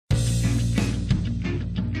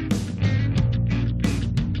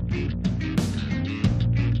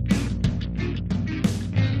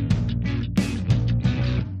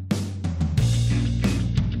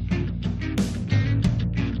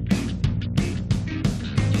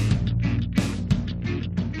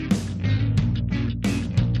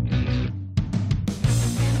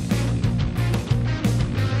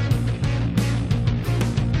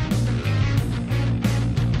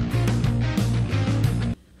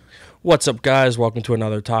What's up, guys? Welcome to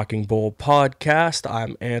another Talking Bull podcast.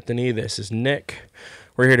 I'm Anthony. This is Nick.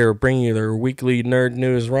 We're here to bring you their weekly nerd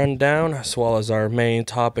news rundown, as well as our main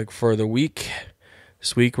topic for the week.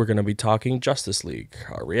 This week, we're going to be talking Justice League,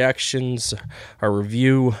 our reactions, our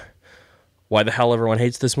review, why the hell everyone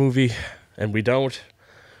hates this movie, and we don't.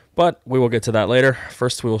 But we will get to that later.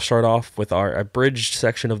 First, we will start off with our abridged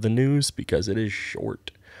section of the news, because it is short.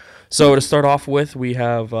 So, to start off with, we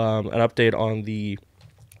have an update on the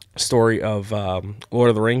story of Lord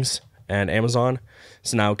of the Rings, and Amazon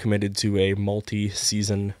is now committed to a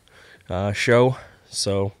multi-season show,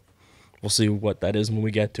 so we'll see what that is when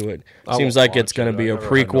we get to it. Seems like it's going to be a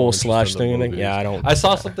prequel slash thing. Yeah, I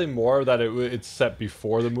saw something more that it's set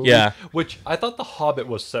before the movie. Yeah, which I thought The Hobbit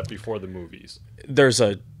was set before the movies. There's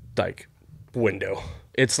a window.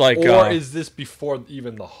 It's like, or is this before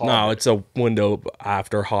even The Hobbit? No, it's a window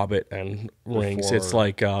after Hobbit and Rings. Before. It's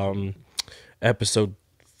like episode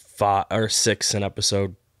 5 or 6 and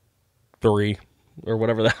episode 3 or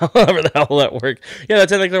whatever the hell that worked. Yeah,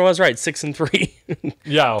 that's I think there was right 6 and 3.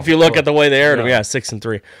 Yeah, if you look at the way they aired them, 6 and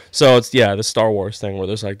 3. So it's the Star Wars thing where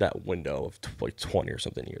there's like that window of like 20 or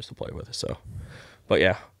something years to play with. So, but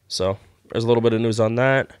yeah, so there's a little bit of news on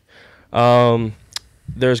that.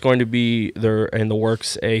 There's going to be in the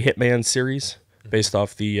works a Hitman series based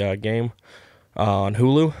off the game on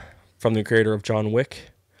Hulu from the creator of John Wick.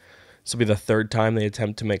 This will be the third time they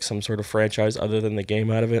attempt to make some sort of franchise other than the game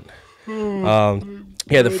out of it.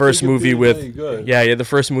 The first movie with the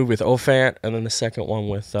first movie with Ophant, and then the second one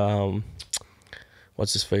with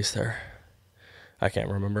what's his face there? I can't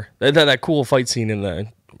remember. That cool fight scene in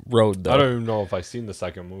the road, though. I don't even know if I've seen the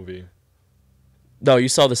second movie. No, you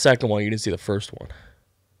saw the second one. You didn't see the first one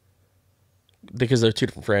because they're two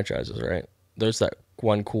different franchises, right? There's that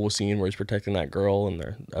one cool scene where he's protecting that girl and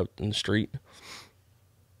they're out in the street.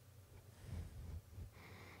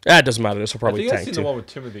 It doesn't matter. This will probably tank too. I think I've seen the one with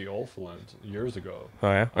Timothy Olyphant years ago. Oh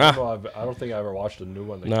yeah. I don't think I ever watched a new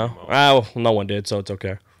one that came out. Well, no one did, so it's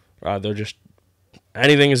okay. They're just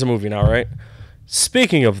anything is a movie now, right?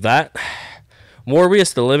 Speaking of that,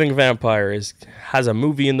 Morbius the Living Vampire has a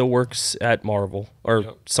movie in the works at Marvel or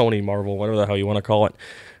Sony Marvel, whatever the hell you want to call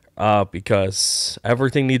it, because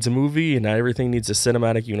everything needs a movie and everything needs a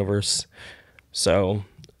cinematic universe. So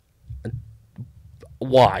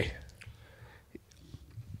why?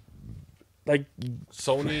 Like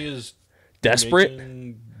Sony is desperate,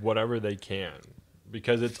 making whatever they can,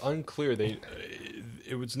 because it's unclear.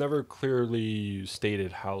 It was never clearly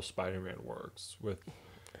stated how Spider-Man works with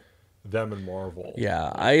them and Marvel.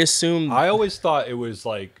 Yeah, I always thought it was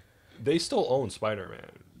like they still own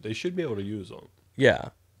Spider-Man. They should be able to use them. Yeah,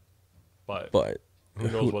 but who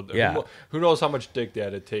knows who knows how much dick they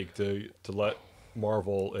had to take to let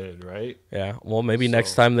Marvel in, right? Yeah. Well, maybe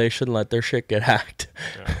next time they shouldn't let their shit get hacked.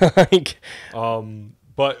 Yeah.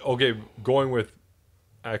 But okay, going with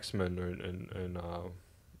X-Men and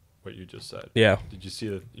what you just said. Yeah. Did you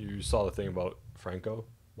see you saw the thing about Franco,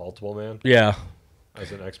 Multiple Man? Yeah.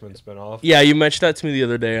 As an X-Men spinoff? Yeah, you mentioned that to me the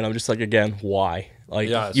other day, and I'm just like, again, why? Like,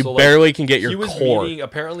 you so barely can get your core. He was meeting,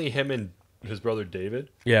 apparently him and his brother David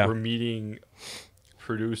were meeting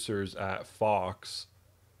producers at Fox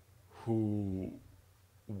who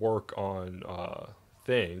work on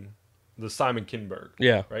the Simon Kinberg.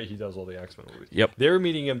 Yeah. Right? He does all the X-Men movies. Yep. They were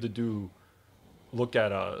meeting him to look at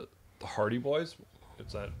the Hardy Boys.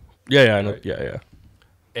 Is that Yeah, right? I know. Yeah.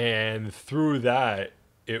 And through that,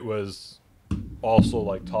 it was also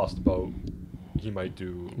like tossed about he might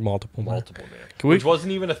do Multiple Man. Which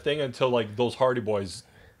wasn't even a thing until like those Hardy Boys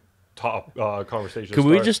top conversations. Could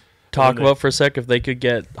we just talk about for a sec if they could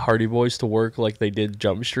get Hardy Boys to work like they did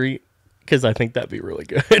Jump Street? Because I think that'd be really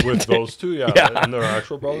good. With those two, and their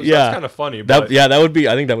actual brothers. Yeah. That's kind of funny. But, that would be,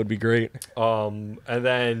 I think that would be great. And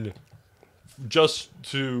then just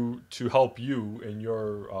to help you in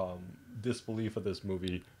your disbelief of this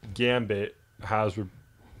movie, Gambit has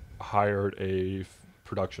hired a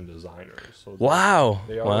production designer. So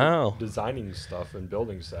they are designing stuff and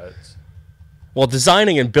building sets. Well,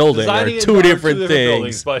 designing and building are two different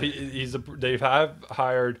things. But they have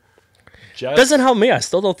hired Jess. Doesn't help me. I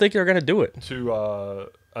still don't think they're going to do it.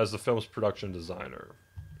 As the film's production designer.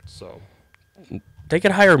 So they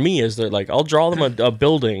could hire me as their I'll draw them a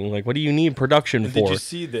building. Like, what do you need production for? Did you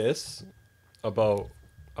see this about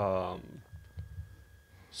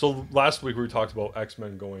so last week we talked about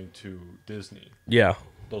X-Men going to Disney. Yeah.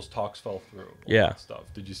 Those talks fell through. Yeah. Stuff.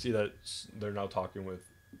 Did you see that they're now talking with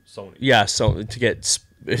Sony? Yeah, so to get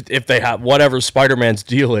if they have whatever Spider-Man's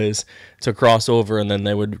deal is to cross over, and then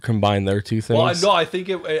they would combine their two things. Well, no, I think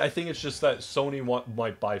it's just that Sony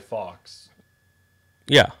might buy Fox.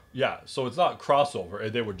 Yeah. Yeah, so it's not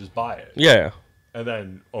crossover. They would just buy it. Yeah. And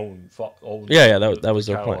then own Yeah, that was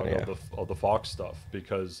their plan. Yeah. Of the Fox stuff,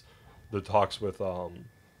 because the talks with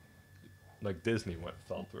like Disney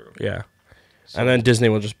fell through. Yeah. So. And then Disney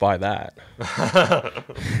will just buy that.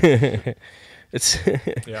 It's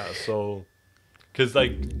yeah, so because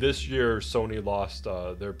like this year Sony lost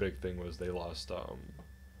their big thing was they lost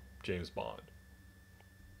James Bond.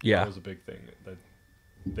 Yeah. That was a big thing. That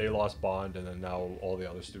they lost Bond, and then now all the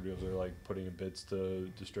other studios are like putting in bids to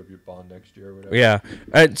distribute Bond next year or whatever. Yeah.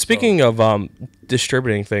 And speaking of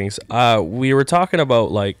distributing things, we were talking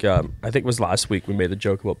about like I think it was last week we made the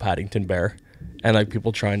joke about Paddington Bear and like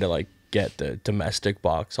people trying to like get the domestic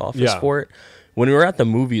box office for it. When we were at the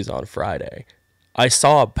movies on Friday, I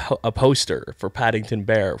saw a poster for Paddington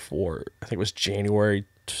Bear for I think it was January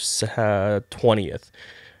 20th.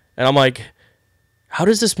 And I'm like, how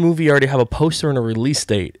does this movie already have a poster and a release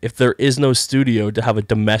date if there is no studio to have a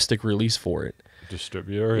domestic release for it?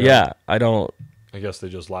 Distributor? Yeah, I don't. I guess they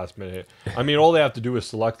just last minute. I mean, all they have to do is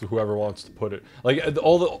select whoever wants to put it. Like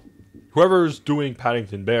whoever's doing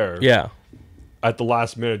Paddington Bear. Yeah. At the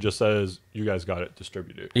last minute, just says you guys got it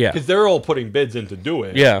distributed. Yeah. Because they're all putting bids in to do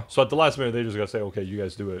it. Yeah. So at the last minute, they just gotta say, okay, you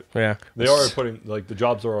guys do it. Yeah. They are putting like the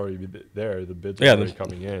jobs are already there. The bids are already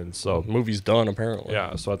coming in. So the movie's done apparently.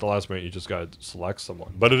 Yeah. So at the last minute, you just gotta select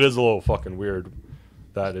someone. But it is a little fucking weird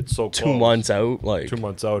that it's so close. 2 months out, like 2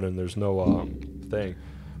 months out, and there's no thing.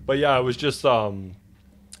 But yeah, it was just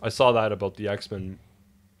I saw that about the X-Men.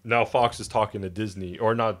 Now Fox is talking to Disney,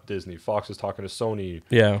 or not Disney. Fox is talking to Sony.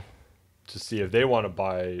 Yeah. To see if they want to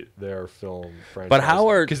buy their film franchise. But how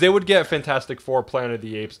are... Because they would get Fantastic Four, Planet of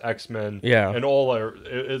the Apes, X-Men, and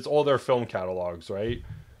it's all their film catalogs, right?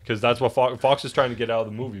 Because that's what Fox is trying to get out of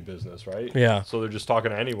the movie business, right? Yeah. So they're just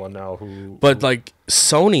talking to anyone now who... But, like,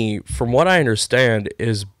 Sony, from what I understand,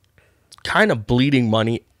 is kind of bleeding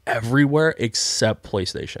money everywhere except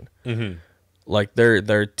PlayStation. Mm-hmm. Like, their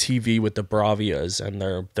TV with the Bravias and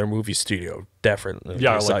their movie studio, definitely.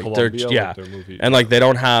 Yeah, like Columbia, yeah. their movie. And, like, they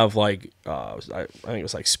don't have, like, I think it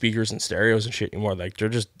was, like, speakers and stereos and shit anymore. Like, they're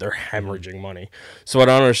hemorrhaging money. So I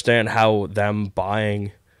don't understand how them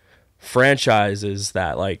buying franchises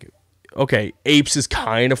that, like, okay, Apes is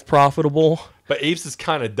kind of profitable. But Apes is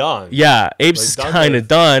kind of done. Yeah, Apes is kind of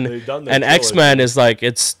done. And X-Men is, like,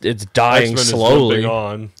 it's dying X-Men slowly. Is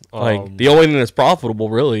on. Like, the only thing that's profitable,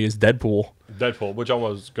 really, is Deadpool. Which I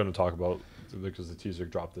was going to talk about because the teaser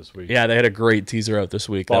dropped this week. Yeah, they had a great teaser out this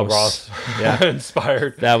week. Bob Ross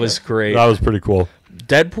inspired. That was great. That was pretty cool.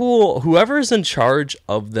 Deadpool, whoever's in charge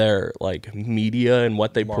of their like media and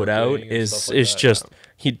what they put out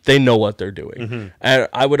they know what they're doing. Mm-hmm. And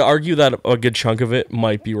I would argue that a good chunk of it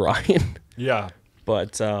might be Ryan. Yeah.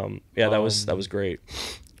 But that was great.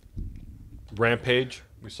 Rampage.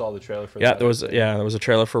 We saw the trailer for that. There was a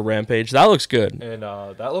trailer for Rampage. That looks good. And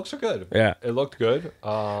that looks good. Yeah. It looked good.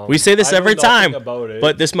 We say this every time,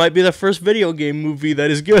 but this might be the first video game movie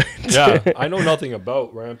that is good. Yeah, I know nothing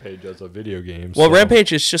about Rampage as a video game. Well,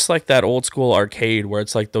 Rampage is just like that old school arcade where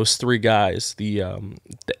it's like those three guys, the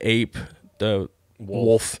ape, the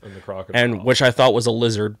wolf, and the crocodile. And which I thought was a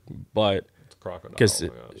lizard, but it's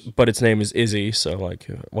crocodile. But its name is Izzy, so like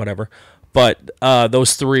whatever. But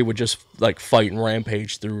those three would just like fight and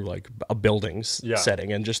rampage through like a building's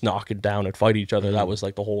setting and just knock it down and fight each other. Mm-hmm. That was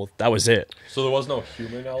like that was it. So there was no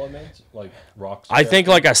human element, like rocks. I think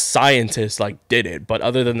like a scientist like did it, but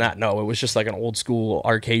other than that, no. It was just like an old school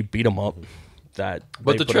arcade beat 'em up. But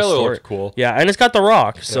the trailer looked cool. Yeah, and it's got The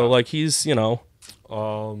Rock, so like he's What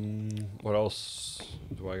else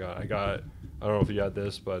do I got? I don't know if you got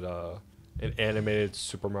this, but an animated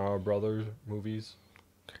Super Mario Brothers movies.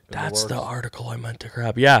 That's the article I meant to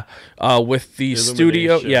grab. Yeah, with the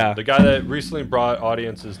studio. Yeah, the guy that recently brought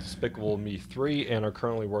audiences Despicable Me 3 and are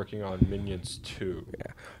currently working on Minions 2.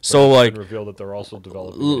 Yeah, so like revealed that they're also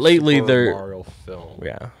developing lately Super Mario film.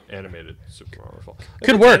 Yeah, animated Super Mario film.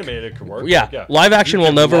 Could work. Animated could work. Yeah, live action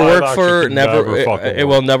will never work for never. It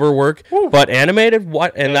will never work. Woo. But animated,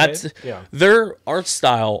 their art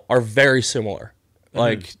style are very similar.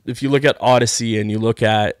 Like if you look at Odyssey and you look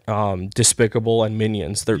at Despicable and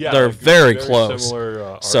Minions, they're very close. Similar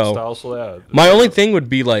art style, so my only thing would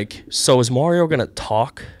be like, so is Mario gonna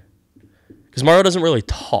talk? Because Mario doesn't really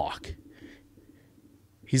talk.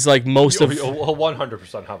 He's like he'll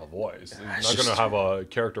 100% have a voice. He's not gonna have a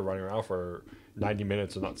character running around for 90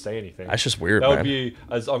 minutes and not say anything. That's just weird. That would be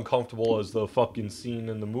as uncomfortable as the fucking scene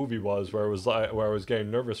in the movie was, where I was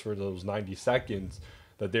getting nervous for those 90 seconds.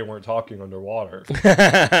 that they weren't talking underwater.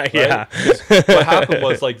 Yeah. What happened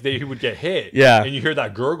was like he would get hit. Yeah. And you hear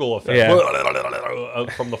that gurgle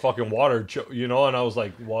effect from the fucking water, you know. And I was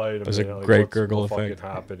like, wait a minute. It was a like, great what's gurgle fucking effect.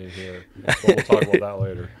 happening here? But we'll talk about that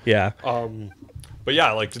later. Yeah. But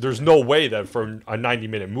yeah, like there's no way that for a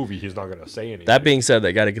 90-minute movie he's not gonna say anything. That being said,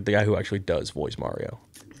 they got to get the guy who actually does voice Mario.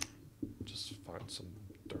 Just find some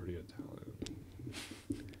dirty Italian.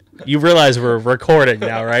 You realize we're recording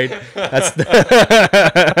now, right? That's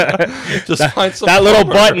Find some that little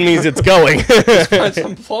plumber. button means it's going. Find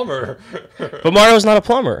some plumber. But Mario's not a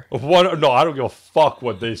plumber. No, I don't give a fuck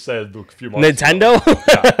what they said a few months ago. Nintendo?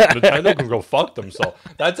 Yeah, Nintendo can go fuck themselves.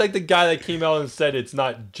 That's like the guy that came out and said it's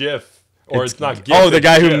not GIF. Or it's not GIF. Oh, the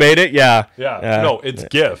guy who GIF. made it? Yeah. Yeah. No, it's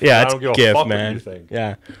GIF. Yeah, I it's don't give a GIF, fuck man. what you think.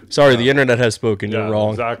 Yeah. Sorry, the internet has spoken. You're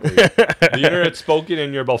wrong. Exactly. The internet's spoken,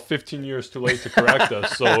 and you're about 15 years too late to correct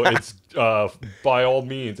us. So it's by all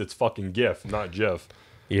means, it's fucking GIF, not GIF.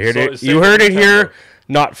 You heard So, it. same You with heard it Nintendo. here,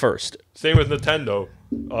 not first. Same with Nintendo.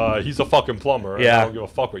 He's a fucking plumber. And Yeah. I don't give a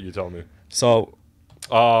fuck what you tell me. So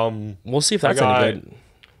we'll see if that's any good.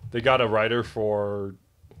 They got a writer for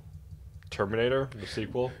Terminator, the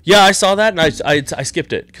sequel. Yeah, I saw that, and I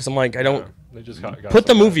skipped it because I'm like, I don't. Yeah, they just got Put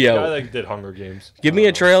the movie guy out. that did Hunger Games. Give me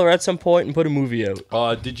a trailer at some point and put a movie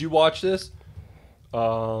out. Did you watch this?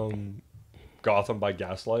 Gotham by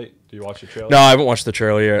Gaslight. Do you watch the trailer? No, I haven't watched the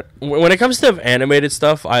trailer yet. When it comes to animated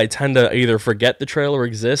stuff, I tend to either forget the trailer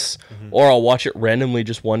exists, or I'll watch it randomly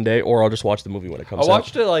just one day, or I'll just watch the movie when it comes out. I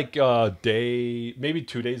watched it like maybe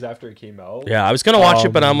 2 days after it came out. Yeah, I was gonna watch it,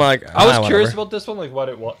 but I'm like, I was curious whatever. about this one, like what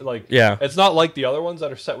it was. Like, Yeah. it's not like the other ones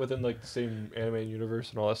that are set within like the same animated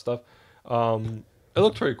universe and all that stuff. It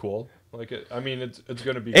looked pretty cool. Like, I mean, it's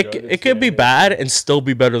gonna be. It good. it could be bad and still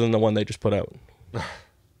be better than the one they just put out.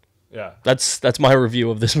 Yeah. That's my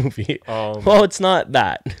review of this movie. Well, it's not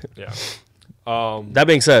that. Yeah. That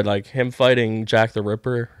being said, like him fighting Jack the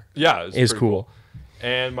Ripper, Yeah, it's is pretty cool.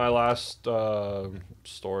 And my last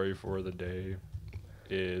story for the day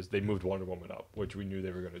is they moved Wonder Woman up, which we knew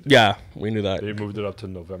they were going to do. Yeah, we knew that. They moved it up to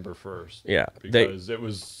November 1st. Yeah, Because it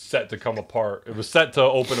was set to come apart. It was set to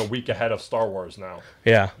open a week ahead of Star Wars now.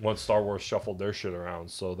 Yeah. Once Star Wars shuffled their shit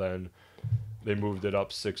around. So then they moved it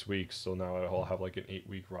up 6 weeks. So now it'll have like an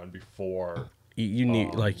 8-week run before You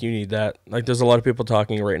need you need that. Like, there's a lot of people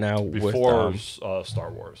talking right now Before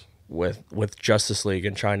Star Wars. with Justice League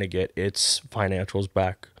and trying to get its financials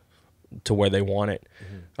back to where they want it.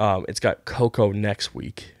 It's got Coco next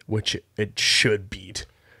week, which it should beat.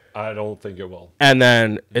 I don't think it will. And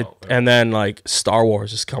then No, like Star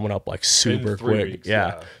Wars is coming up like super 3 quick. weeks, Yeah.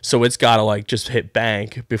 yeah. So it's got to like just hit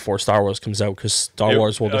bank before Star Wars comes out, cuz Star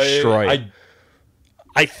Wars will destroy it.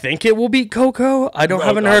 I think it will beat Coco.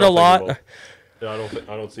 Haven't heard a lot. Yeah,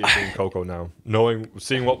 I don't see it being Coco now.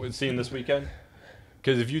 Seeing what we're seeing this weekend.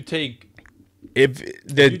 Because if you take If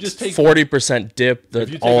the you just take 40% dip if that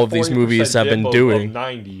you take all a of these 40% movies have dip been of doing.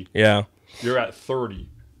 90, Yeah. you're at 30.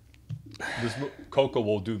 Coco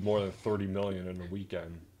will do more than 30 million in a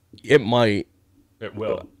weekend. It might. It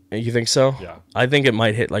will. You think so? Yeah. I think it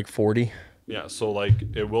might hit like 40. Yeah, so like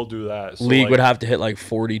it will do that. So League like, would have to hit like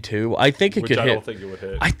 42. I think it which could I hit. don't think it would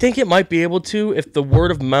hit. I think it might be able to if the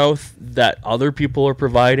word of mouth that other people are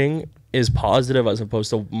providing is positive as opposed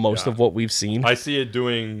to most of what we've seen. I see it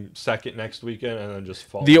doing second next weekend and then just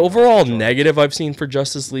falling. The overall negative I've seen for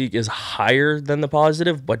Justice League is higher than the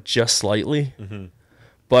positive, but just slightly.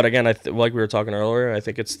 But again, like we were talking earlier, I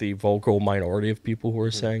think it's the vocal minority of people who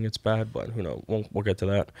are saying it's bad, but who knows? We'll get to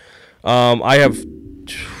that. I have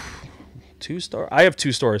I have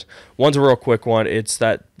 2 stories. One's a real quick one. It's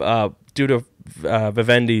that due to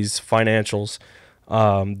Vivendi's financials,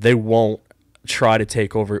 they won't try to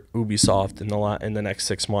take over Ubisoft in the next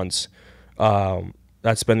 6 months.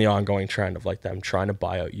 That's been the ongoing trend of like them trying to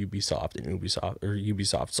buy out Ubisoft, and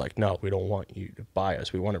Ubisoft's like, no, we don't want you to buy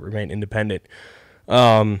us. We want to remain independent.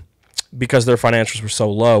 Because their financials were so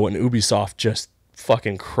low, and Ubisoft just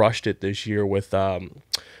fucking crushed it this year with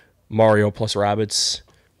Mario plus Rabbids,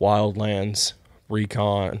 Wildlands,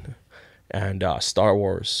 Recon, and Star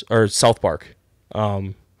Wars or South Park,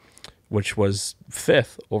 which was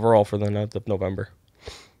 5th overall for the month of November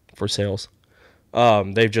for sales.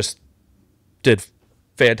 They just did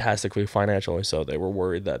fantastically financially, so they were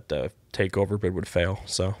worried that the takeover bid would fail.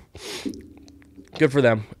 So good for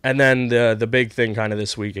them. And then the big thing kind of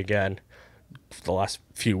this week again, for the last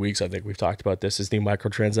few weeks, I think we've talked about this, is the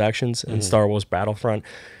microtransactions in Star Wars Battlefront.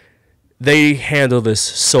 They handle this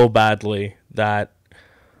so badly that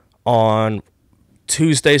on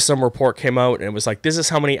Tuesday, some report came out and it was like, this is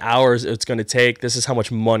how many hours it's going to take. This is how much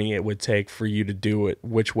money it would take for you to do it,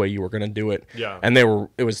 which way you were going to do it. Yeah. And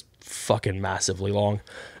it was fucking massively long.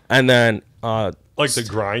 And then, like the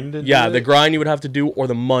grind? The grind you would have to do or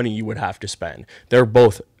the money you would have to spend. They're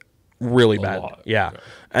both really bad. Lot. Yeah. Okay.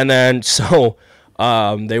 And then, so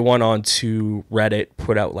they went on to Reddit,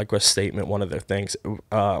 put out like a statement, one of their things,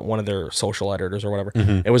 one of their social editors or whatever.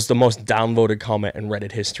 It was the most downvoted comment in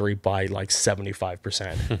Reddit history by like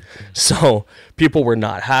 75%. So people were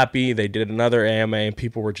not happy. They did another AMA and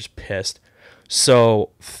people were just pissed.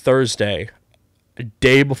 So Thursday, a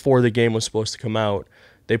day before the game was supposed to come out,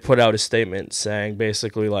 they put out a statement saying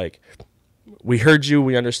basically like, we heard you,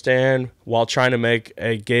 we understand, while trying to make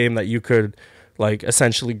a game that you could like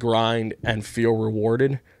essentially grind and feel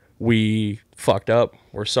rewarded, we fucked up.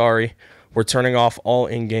 We're sorry. We're turning off all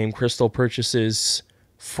in-game crystal purchases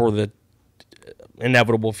for the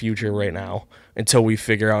inevitable future right now until we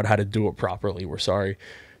figure out how to do it properly. We're sorry.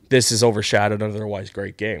 This is overshadowed an otherwise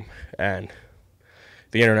great game. And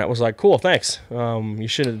the internet was like, cool, thanks. You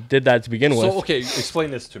should have did that to begin with. So, okay, explain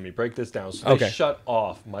this to me. Break this down. So they shut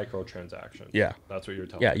off microtransactions. Yeah. That's what you're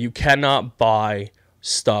telling me. Yeah, you cannot buy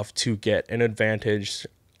stuff to get an advantage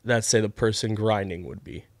that, say, the person grinding would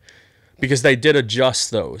be. Because they did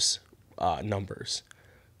adjust those numbers.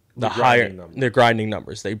 The grinding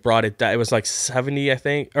numbers. They brought it down. It was like 70, I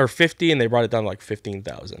think, or 50, and they brought it down to like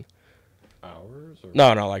 15,000. Hours? Or?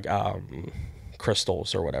 No, like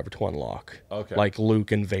crystals or whatever to unlock. Okay. Like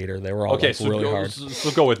Luke and Vader, they were all like really hard. So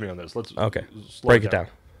go with me on this. Let's break it down.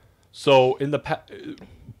 So in the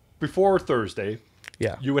before Thursday,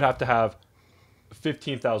 you would have to have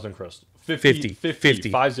 15,000 crystals. 50.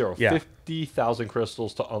 50,000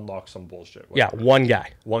 crystals to unlock some bullshit. Whatever. Yeah,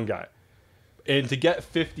 one guy. And to get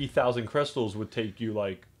 50,000 crystals would take you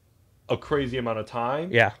like a crazy amount of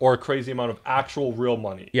time. Yeah. Or a crazy amount of actual real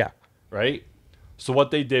money. Yeah. Right? So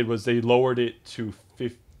what they did was they lowered it to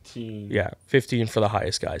 15. Yeah, 15 for the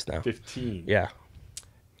highest guys now. 15. Yeah.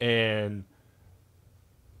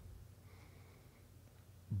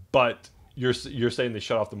 But you're saying they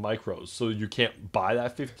shut off the micros, so you can't buy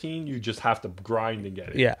that 15. You just have to grind and get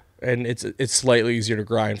it. Yeah, and it's slightly easier to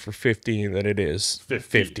grind for 15 than it is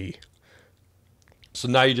 50. So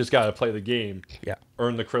now you just got to play the game. Yeah.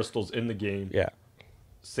 Earn the crystals in the game. Yeah.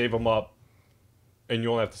 Save them up, and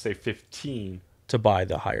you only have to save 15 to buy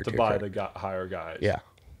the higher to buy the higher guys. Yeah.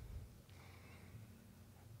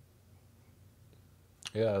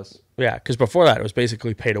 Yes. Yeah, because before that, it was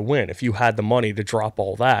basically pay to win. If you had the money to drop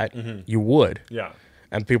all that, you would. Yeah.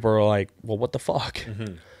 And people were like, well, what the fuck?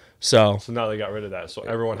 So now they got rid of that. So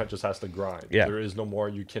everyone just has to grind. Yeah. There is no more.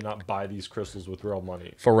 You cannot buy these crystals with real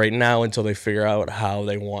money. For right now, until they figure out how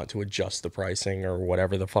they want to adjust the pricing or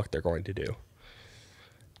whatever the fuck they're going to do.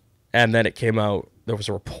 And then it came out, there was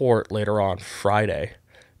a report later on Friday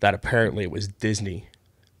that apparently it was Disney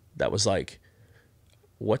that was like,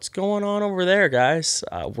 what's going on over there, guys?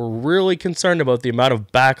 We're really concerned about the amount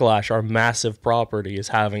of backlash our massive property is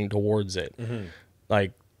having towards it.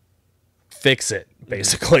 Like, fix it,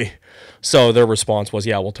 basically. So their response was,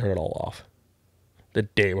 yeah, we'll turn it all off. The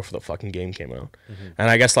day before the fucking game came out. And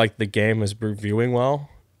I guess, like, the game is reviewing well,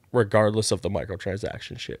 regardless of the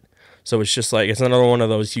microtransaction shit. So it's just like, it's another one of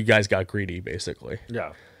those, you guys got greedy, basically.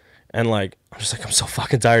 Yeah. And like, I'm just like, I'm so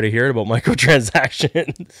fucking tired of hearing about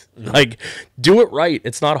microtransactions. Like, do it right.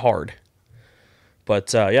 It's not hard.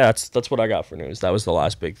 But yeah, that's what I got for news. That was the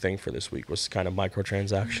last big thing for this week, was kind of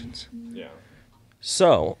microtransactions. Yeah.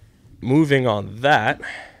 So, moving on that,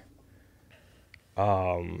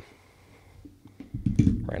 random.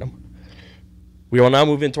 We will now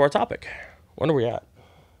move into our topic. When are we at?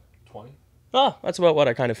 20. Oh, that's about what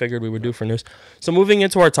I kind of figured we would do for news. So moving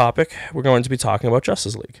into our topic, we're going to be talking about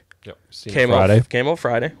Justice League. Yep. Came out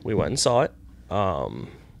Friday. We went and saw it.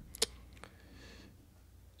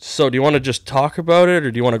 So do you want to just talk about it,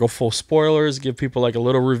 or do you want to go full spoilers, give people like a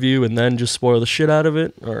little review, and then just spoil the shit out of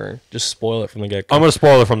it, or just spoil it from the get-go? I'm going to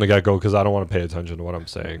spoil it from the get-go because I don't want to pay attention to what I'm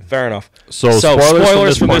saying. Fair enough. So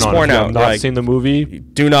spoilers from this point out. If you have not seen the movie,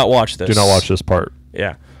 do not watch this. Do not watch this part.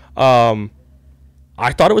 Yeah.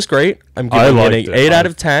 I thought it was great. I'm giving it an 8 out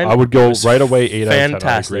of 10. I would go right away 8 out of 10.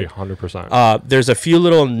 Fantastic. I agree 100%. There's a few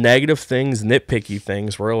little negative things, nitpicky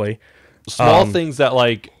things, really. Small things that,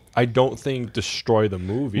 like, I don't think destroy the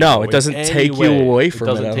movie. No, it doesn't take you away from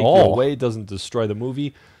it at all. It doesn't take you away. It doesn't destroy the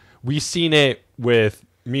movie. We seen it with,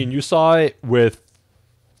 me and you saw it with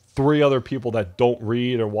 3 other people that don't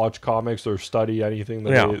read or watch comics or study anything.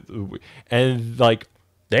 And, like,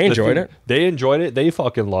 they enjoyed it. They enjoyed it. They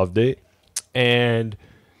fucking loved it. And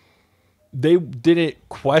they didn't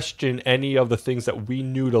question any of the things that we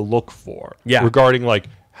knew to look for. Yeah. Regarding like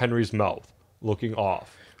Henry's mouth looking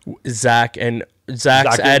off. Zach's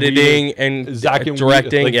editing and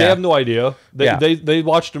directing. Like, yeah. They have no idea. Yeah. They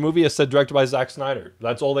watched a movie. It said directed by Zack Snyder.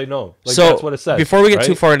 That's all they know. Like, so that's what it says. Before we get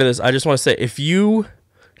too far into this, I just want to say, if you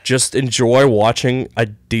just enjoy watching a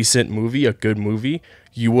decent movie, a good movie,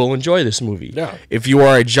 you will enjoy this movie. Yeah. If you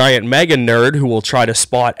are a giant mega nerd who will try to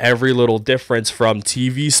spot every little difference from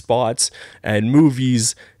TV spots and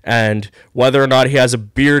movies and whether or not he has a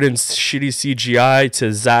beard and shitty CGI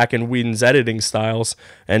to Zach and Whedon's editing styles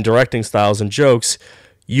and directing styles and jokes,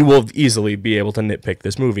 you will easily be able to nitpick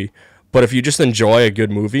this movie. But if you just enjoy a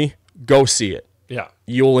good movie, go see it. Yeah.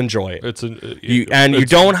 You'll enjoy it. You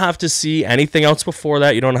It's don't have to see anything else before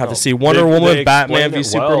that. You don't have to see Wonder Woman, they Batman v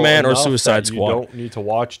explain it Superman, well or Suicide enough that Squad. You don't need to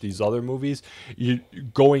watch these other movies. You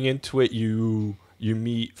going into it, you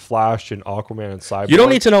meet Flash and Aquaman and Cyborg. You don't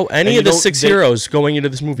need to know any and of the six heroes going into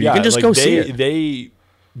this movie. You can just like go see it. They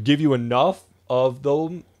give you enough of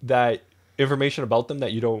them, that information about them,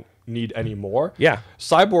 that you don't need any more. Yeah.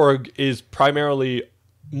 Cyborg is primarily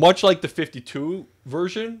much like the 52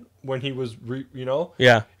 version when he was,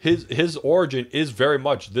 Yeah. His origin is very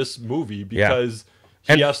much this movie, because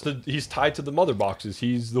he's tied to the mother boxes.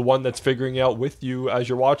 He's the one that's figuring out with you as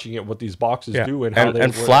you're watching it what these boxes do and how they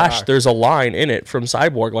and Flash, act. there's a line in it from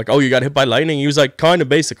Cyborg like, "Oh, you got hit by lightning." He was like, "Kind of,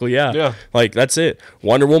 basically, yeah." Yeah. Like, that's it.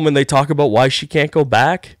 Wonder Woman, they talk about why she can't go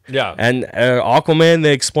back. Yeah. And Aquaman,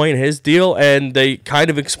 they explain his deal, and they kind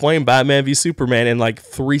of explain Batman v Superman in like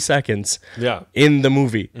 3 seconds. Yeah. In the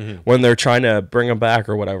movie when they're trying to bring him back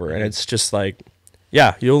or whatever, and it's just like,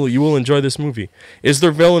 yeah, you will enjoy this movie. Is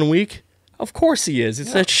their villain weak? Of course he is.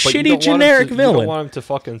 It's a shitty generic villain. You don't want him to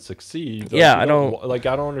fucking succeed. Like, Yeah, I I don't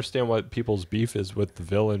don't understand what people's beef is with the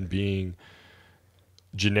villain being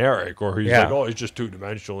generic, or he's Yeah. like, oh, he's just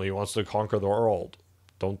 2-dimensional. He wants to conquer the world.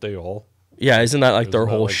 Don't they all? Yeah, isn't that like their Isn't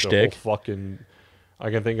that whole like shtick? fucking. I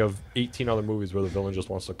can think of 18 other movies where the villain just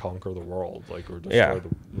wants to conquer the world, like, or destroy Yeah.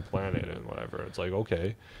 the planet and whatever. It's like,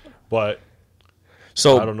 okay, but I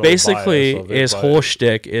So don't know the basically, bias of it, his but- whole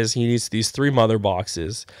shtick is he needs these 3 mother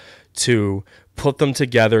boxes to put them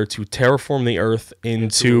together to terraform the Earth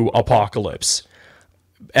into apocalypse.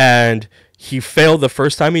 And he failed the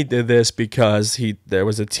first time he did this because there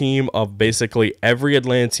was a team of basically every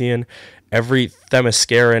Atlantean, every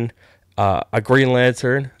Themysciran, a Green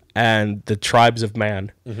Lantern, and the tribes of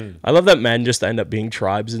man. I love that men just end up being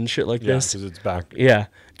tribes and shit like yeah, this. because it's back. Yeah.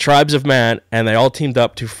 Tribes of man, and they all teamed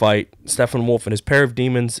up to fight Steppenwolf and his pair of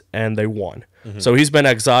demons, and they won. So he's been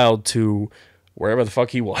exiled to wherever the fuck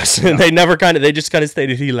he was. They just kind of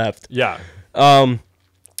stated he left. Yeah.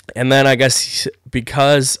 And then I guess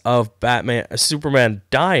because of Superman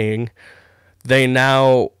dying, they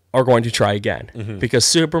now are going to try again. Because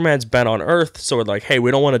Superman's been on Earth, so we're like, hey,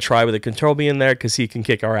 we don't want to try with a control being there because he can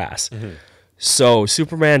kick our ass. So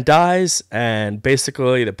Superman dies, and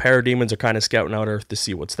basically the parademons are kind of scouting out Earth to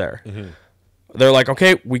see what's there. They're like,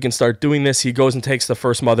 okay, we can start doing this. He goes and takes the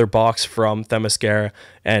first mother box from Themyscira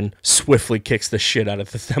and swiftly kicks the shit out of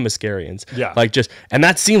the Themyscirians. Yeah. And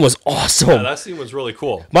that scene was awesome. Yeah, that scene was really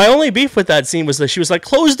cool. My only beef with that scene was that she was like,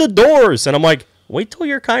 close the doors. And I'm like, wait till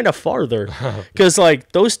you're kind of farther. Because,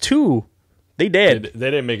 like, those two, they did.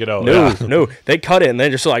 They didn't make it out. No, they cut it, and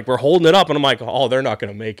they're just like, we're holding it up, and I'm like, oh, they're not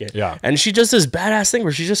gonna make it. Yeah. And she does this badass thing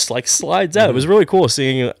where she just like slides out. It was really cool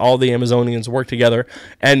seeing all the Amazonians work together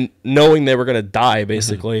and knowing they were gonna die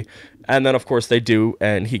basically. And then of course they do,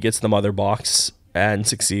 and he gets the mother box and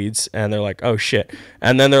succeeds, and they're like, oh shit.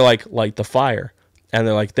 And then they're like, light the fire, and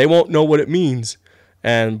they're like, they won't know what it means.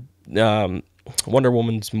 And Wonder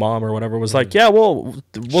Woman's mom or whatever was like, yeah, we'll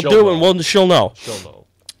She'll do it, know. and she'll know. She'll know.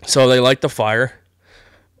 So they light the fire,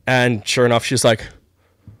 and sure enough, she's like,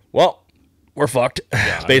 well, we're fucked.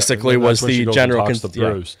 Basically And was that's when she the goes general... and talks to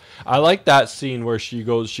Bruce. I like that scene where she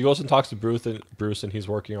goes and talks to Bruce, and he's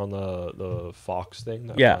working on the Fox thing.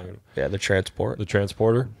 The transport. The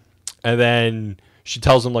transporter. And then she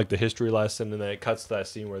tells him like the history lesson, and then it cuts to that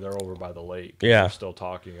scene where they're over by the lake. Yeah. They're still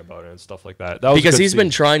talking about it and stuff like that. That was Because a good he's scene. been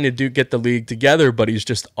trying to get the league together, but he's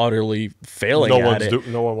just utterly failing at it.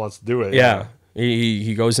 No one wants to do it. Yeah.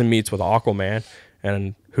 He goes and meets with Aquaman,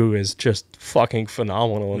 and who is just fucking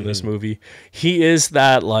phenomenal in this movie. He is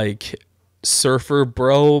that like surfer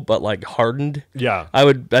bro, but like hardened. Yeah. I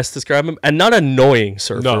would best describe him, and not annoying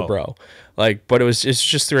surfer No. bro. Like, but it's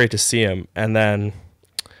just great to see him. And then,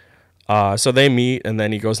 so they meet, and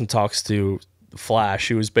then he goes and talks to Flash,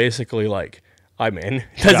 who is basically like, I'm in.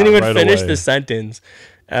 Doesn't even right finish away. the sentence.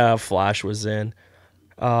 Flash was in.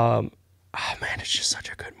 Man, it's just such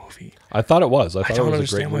a good movie. I thought it was. I I thought don't it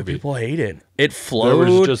was a great understand why movie. people hate it. It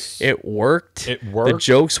flowed. It worked. It worked. The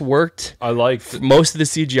jokes worked. I liked most of the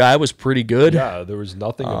CGI was pretty good. Yeah, there was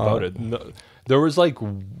nothing about it. No, there was like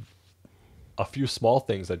a few small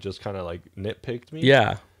things that just kind of like nitpicked me.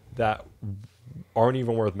 Yeah. That aren't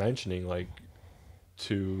even worth mentioning, like,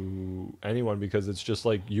 to anyone, because it's just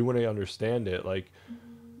like you wouldn't understand it. Like,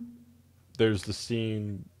 there's the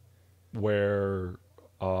scene where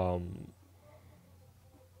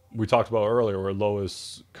we talked about earlier, where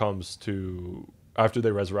Lois comes to after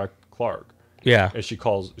they resurrect Clark. Yeah. And she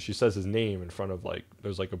says his name in front of, like,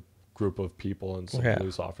 there's like a group of people and some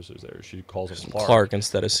police officers there. She calls him Clark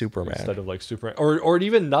instead of Superman. Instead of like Superman, or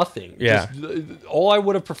even nothing. Yeah. Just, all I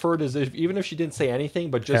would have preferred is even if she didn't say anything,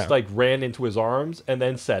 but just like ran into his arms and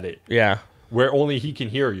then said it. Yeah. Where only he can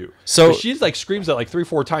hear you. So she's like screams at like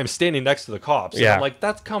 3-4 times standing next to the cops. And I'm like,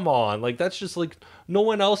 that's, come on. Like, that's just like, no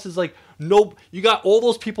one else is like, nope. You got all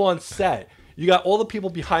those people on set. You got all the people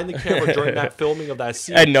behind the camera during that filming of that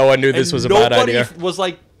scene. And no one knew this was a bad idea. Nobody was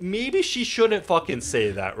like, maybe she shouldn't fucking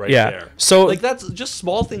say that there. So, like, that's just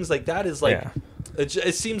small things like that is like,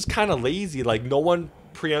 it seems kind of lazy. Like, no one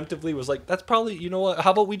preemptively was like, that's probably, you know what,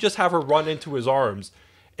 how about we just have her run into his arms,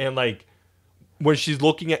 and like, when she's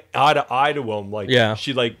looking at eye to him, like,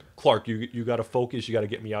 she like, Clark, you got to focus. You got to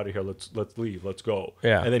get me out of here. Let's leave. Let's go.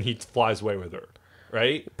 Yeah. And then he flies away with her.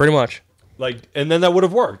 Right. Pretty much. Like, and then that would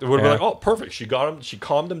have worked. It would have been like, oh, perfect. She got him. She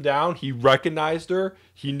calmed him down. He recognized her.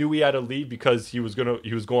 He knew he had to leave because he was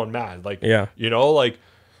going mad. Like, you know, like,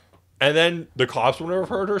 and then the cops would have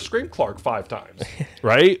heard her scream Clark 5 times.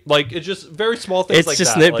 Right. Like, it's just very small things like that.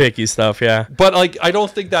 It's just nitpicky stuff. Yeah. But like, I don't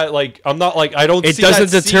think that, like, I'm not like, I don't it see doesn't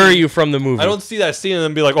that deter scene, you from the movie. I don't see that scene and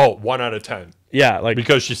then be like, oh, 1 out of 10. Yeah. Like,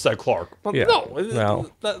 because she said Clark. But no.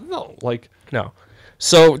 Like, no.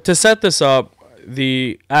 So to set this up,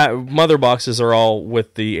 the mother boxes are all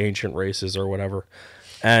with the ancient races or whatever,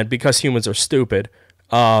 and because humans are stupid,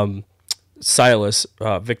 Silas,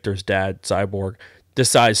 Victor's dad, Cyborg,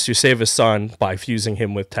 decides to save his son by fusing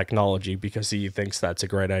him with technology because he thinks that's a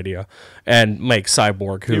great idea, and makes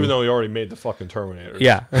Cyborg, who, even though he already made the fucking Terminator.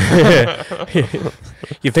 Yeah.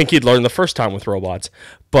 You think he'd learn the first time with robots,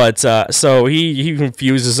 but so he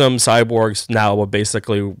confuses him. Cyborg's now a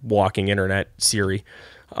basically walking internet Siri,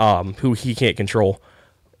 who he can't control.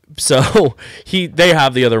 So they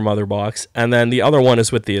have the other mother box, and then the other one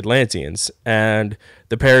is with the Atlanteans, and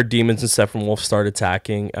the pair of demons and Steppenwolf start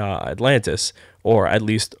attacking Atlantis, or at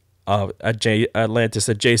least Atlantis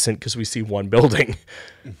adjacent, because we see one building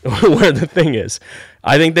where the thing is.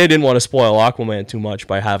 I think they didn't want to spoil Aquaman too much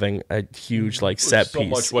by having a huge like set piece.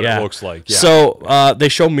 Much what it looks like. Yeah. So they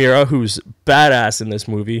show Mira, who's badass in this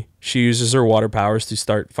movie. She uses her water powers to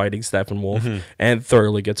start fighting Steppenwolf and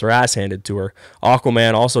thoroughly gets her ass handed to her.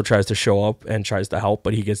 Aquaman also tries to show up and tries to help,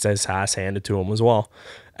 but he gets his ass handed to him as well.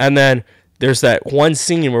 And then there's that one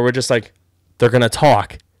scene where we're just like, they're going to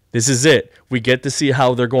talk. This is it. We get to see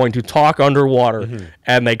how they're going to talk underwater,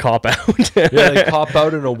 and they cop out. They cop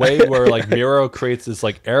out in a way where like Mira creates this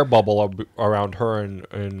like air bubble around her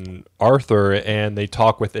and Arthur, and they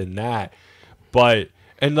talk within that. But,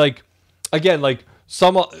 and like, again, like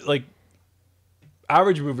some like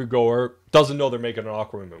average moviegoer doesn't know they're making an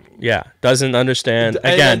Aquaman movie. Yeah, doesn't understand.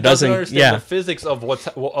 Doesn't understand the physics of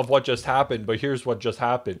what just happened. But here's what just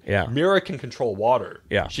happened. Yeah, Mira can control water.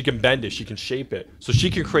 Yeah, she can bend it. She can shape it. So she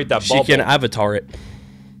can create that bubble. She can avatar it.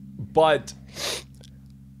 But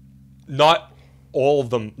not all of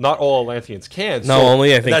them. Not all Atlanteans can. No,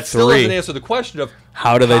 only I think that 3. Still doesn't answer the question of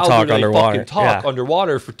how do they talk underwater? Talk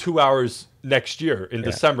underwater for 2 hours next year in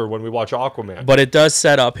December when we watch Aquaman. But it does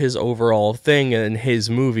set up his overall thing in his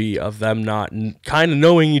movie of them not kind of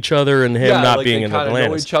knowing each other and him not being in Atlantis. They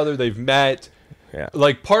know each other. They've met. Yeah.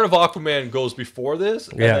 Like part of Aquaman goes before this,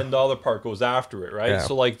 and then the other part goes after it, right? Yeah.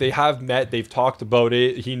 So like they have met, they've talked about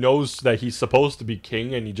it. He knows that he's supposed to be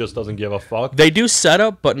king, and he just doesn't give a fuck. They do set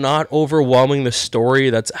up, but not overwhelming the story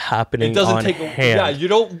that's happening. It doesn't on take. Hand. Yeah,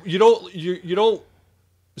 you don't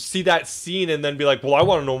see that scene and then be like, well, I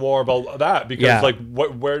want to know more about that because like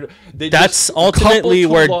where they. That's ultimately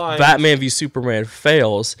where Batman v Superman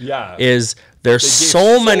fails. Yeah, is. There's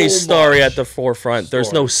so many story at the forefront.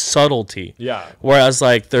 There's no subtlety. Yeah. Whereas,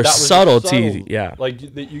 like, there's subtlety. Yeah. Like,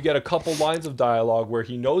 you get a couple lines of dialogue where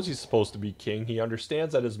he knows he's supposed to be king. He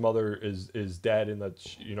understands that his mother is dead and that,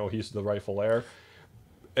 he's the rightful heir.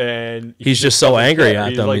 And he's just so angry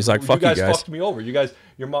at them. He's like, fuck you guys. You guys fucked me over. You guys,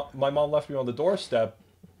 my mom left me on the doorstep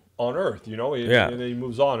on Earth, and then he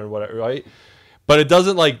moves on or whatever, right? But it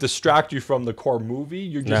doesn't like distract you from the core movie.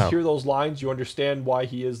 You just hear those lines. You understand why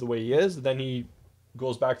he is the way he is. And then he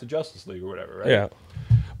goes back to Justice League or whatever, right? Yeah.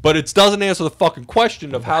 but it doesn't answer the fucking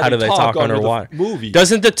question of how do they they talk under underwater? the movie.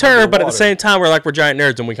 Doesn't deter, but at the Underwater. same time, we're giant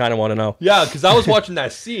nerds and we kind of want to know. Yeah, because I was watching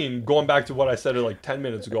that scene, going back to what I said like 10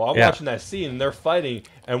 minutes ago. I'm Yeah. watching that scene, and they're fighting,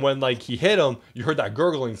 and when like he hit him, you heard that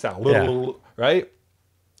gurgling sound, Yeah. right?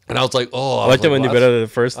 And I was like, oh, I liked it when you did it the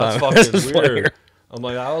first time. That's This is fucking funnier. weird. I'm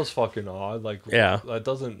like, that was fucking odd. Like, Yeah. that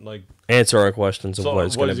doesn't like. Answer our questions of So what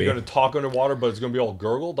it's what going is to he be. going to talk underwater, but it's going to be all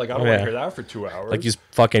gurgled? Like, I don't want to hear that for 2 hours. Like he's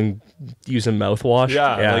fucking using mouthwash.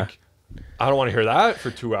 yeah, like I don't want to hear that for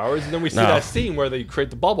 2 hours. And then we see that scene where they create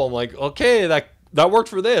the bubble. I'm like, okay, that worked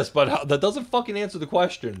for this, but that doesn't fucking answer the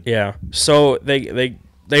question. Yeah. So they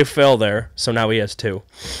fail there. So now he has 2,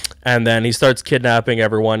 and then he starts kidnapping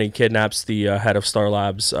everyone. He kidnaps the head of Star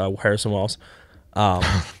Labs, Harrison Wells.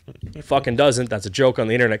 He fucking doesn't. That's a joke on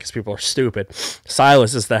the internet because people are stupid.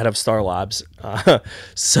 Silas is the head of Star Labs.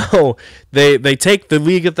 So they take the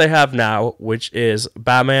league that they have now, which is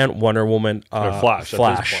Batman, Wonder Woman, Flash.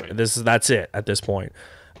 Flash. At this point. That's it at this point.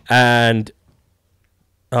 And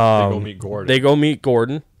They go meet Gordon. they go meet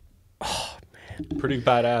Gordon. Pretty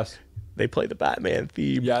badass. They play the Batman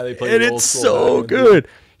theme. Yeah, they play and the old it's school so Batman good.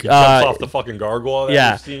 He jumps off the fucking gargoyle that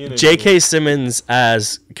Yeah, we've seen. And J.K. Simmons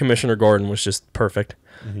as Commissioner Gordon was just perfect.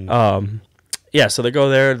 Yeah, so they go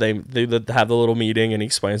there. They have the little meeting, and he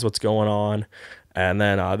explains what's going on, and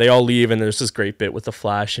then they all leave. And there's this great bit with the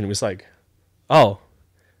Flash, and he was like, "Oh,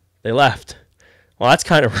 they left. Well, that's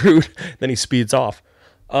kind of rude." Then he speeds off.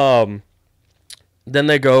 Then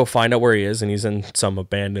they go find out where he is, and he's in some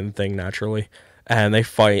abandoned thing naturally, and they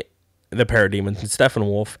fight the Parademons and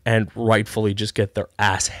Steppenwolf, and rightfully just get their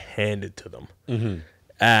ass handed to them.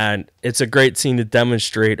 And it's a great scene to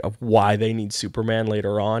demonstrate of why they need Superman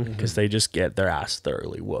later on, because they just get their ass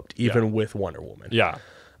thoroughly whooped, even with Wonder Woman. Yeah.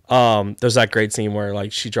 There's that great scene where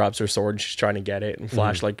like she drops her sword and she's trying to get it, and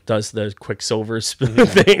Flash like does the Quicksilver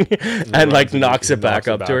thing and like knocks it back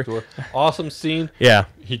up to her. Awesome scene. Yeah.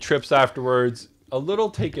 He trips afterwards. A little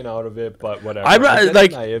taken out of it, but whatever. I get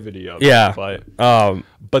like the naivety of yeah. it, But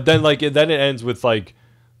but then like then it ends with like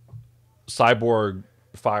Cyborg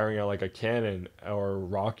firing at like a cannon or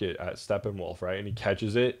rocket at Steppenwolf, right? And he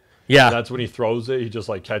catches it. Yeah. And that's when he throws it. He just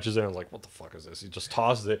like catches it and like, what the fuck is this? He just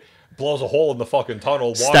tosses it, blows a hole in the fucking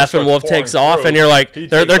tunnel. Steppenwolf takes off, and you're like,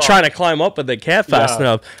 they're trying to climb up, but they can't fast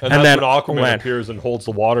enough. And then Aquaman appears and holds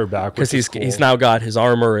the water back because he's now got his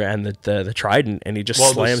armor and the trident, and he just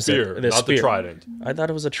slams the spear, it. not the trident. I thought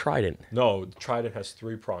it was a trident. No, the trident has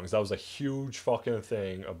 3 prongs. That was a huge fucking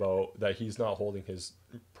thing about that he's not holding his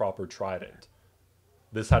proper trident.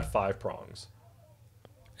 This had 5 prongs.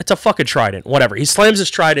 It's a fucking trident. Whatever. He slams his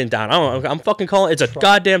trident down. I don't know. I'm fucking calling it's a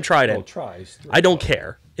goddamn trident. Oh, tries. I don't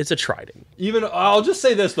care. It's a trident. Even I'll just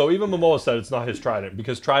say this though. Even Momoa said it's not his trident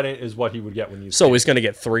because trident is what he would get when he's. So king. he's gonna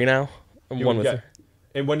get 3 now.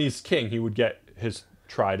 And when he's king, he would get his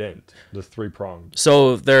trident, the 3 pronged.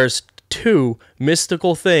 So there's 2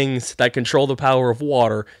 mystical things that control the power of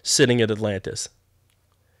water sitting at Atlantis.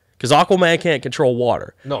 Because Aquaman can't control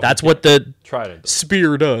water. No, that's what the trident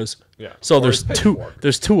spear does. Yeah. So Or there's his 2. pitchfork.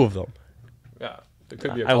 There's 2 of them. Yeah. There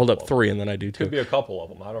could be. I hold up 3, and then I do 2. Could be a couple of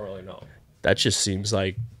them. I don't really know. That just seems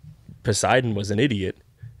like Poseidon was an idiot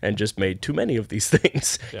and just made too many of these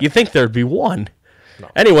things. Yeah. You think there'd be 1. No.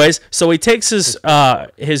 Anyways, so he takes his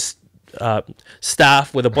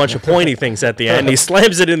staff with a bunch of pointy things at the end. He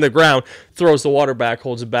slams it in the ground, throws the water back,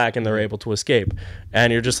 holds it back, and they're able to escape.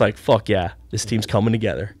 And you're just like, fuck yeah, this team's coming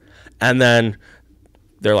together. And then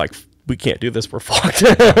they're like, we can't do this. We're fucked.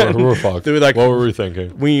 We're fucked. They're like, what were we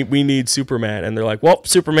thinking? We need Superman. And they're like, well,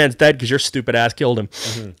 Superman's dead because your stupid ass killed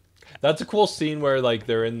him. That's a cool scene where like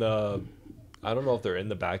they're in the. I don't know if they're in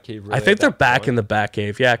the Batcave. Really I think they're back in the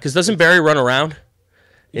Batcave. Yeah, because doesn't Barry run around?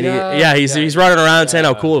 And Yeah, he's running around saying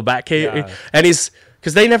how cool the Batcave. Yeah. And he's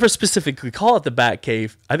because they never specifically call it the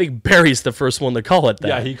Batcave. I think Barry's the first one to call it that.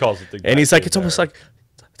 Yeah, he calls it the. And he's like, Batcave it's almost there. like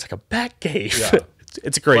it's like a Batcave. Yeah.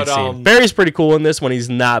 It's a great But, scene. Barry's pretty cool in this when he's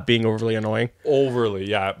not being overly annoying. Overly,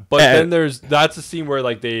 yeah. But then that's a scene where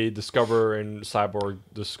like they discover and Cyborg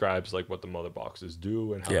describes like what the mother boxes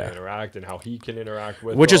do and how they interact and how he can interact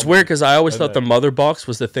with Which is them. weird because I always And thought the then- mother box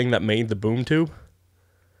was the thing that made the boom tube,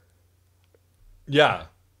 Yeah.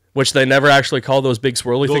 which they never actually call those big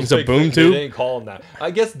swirly Those things a big boom things, They tube. didn't call them that.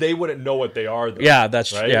 I guess they wouldn't know what they are though. Yeah,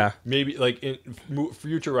 that's right? yeah. Maybe like in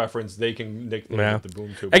future reference they can nickname Yeah. it the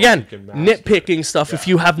boom tube. Again, or you can mask it. nitpicking stuff. If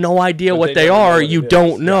you have no idea But what they they never know are, what you it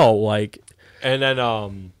don't is. know. Like, And then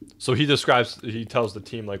so he tells the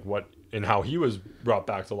team like what and how he was brought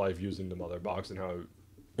back to life using the mother box and how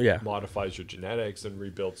it yeah. modifies your genetics and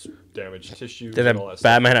rebuilds damaged tissues. And then all that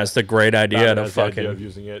Batman stuff. has the great idea Batman to has the idea fucking of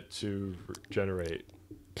using it to generate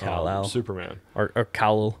Kal-El. Superman. or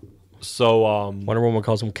Kal-El. So Wonder Woman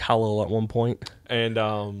calls him Kal-El at one point.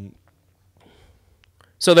 And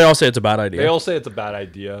so they all say it's a bad idea. they all say it's a bad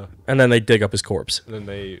idea, and then they dig up his corpse. and then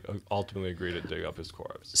they ultimately agree to dig up his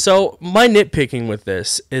corpse. So my nitpicking with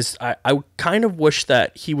this is I kind of wish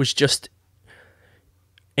that he was just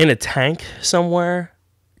in a tank somewhere,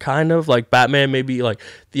 kind of like Batman. Maybe like,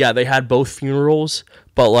 yeah, they had both funerals,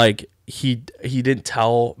 but like he didn't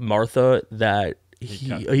tell Martha that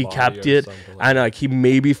he kept it, and like he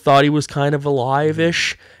maybe thought he was kind of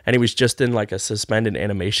alive-ish, and he was just in like a suspended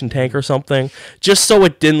animation tank or something, just so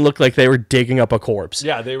it didn't look like they were digging up a corpse.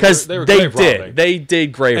 Yeah, they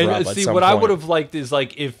did grave rob. And see, what I would have liked is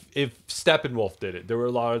like if Steppenwolf did it. There were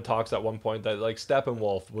a lot of talks at one point that like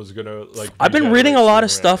Steppenwolf was gonna like. I've been reading a lot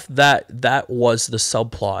of stuff that was the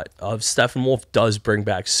subplot of Steppenwolf does bring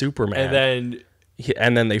back Superman,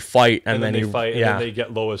 and then they fight, and then they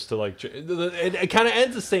get Lois to like. It kind of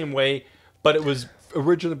ends the same way, but it was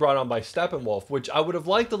originally brought on by Steppenwolf, which I would have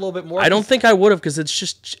liked a little bit more. I don't think I would have, because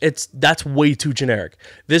that's way too generic.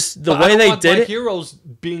 The way they did it, heroes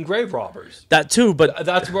being grave robbers. That too, but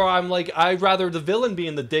that's where I'm like, I'd rather the villain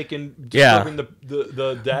being the dick and disturbing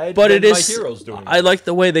the dead. But than it is my heroes doing. I like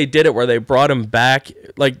the way they did it, where they brought him back,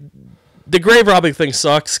 like. The grave robbing thing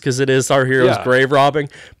sucks because it is our heroes grave robbing,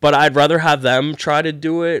 but I'd rather have them try to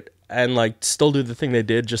do it and like still do the thing they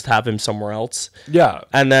did, just have him somewhere else. Yeah.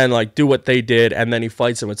 And then like do what they did, and then he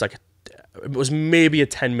fights him. It's like it was maybe a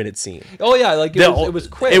 10-minute scene. Oh yeah, like it was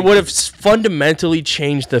quick. It would have fundamentally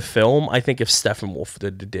changed the film, I think, if Steppenwolf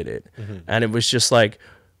did it. Mm-hmm. And it was just like,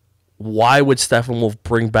 why would Steppenwolf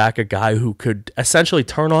bring back a guy who could essentially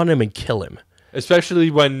turn on him and kill him? Especially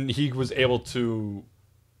when he was able to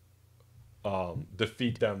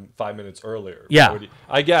defeat them 5 minutes earlier. Yeah,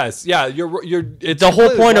 I guess. Yeah, you're. It's the whole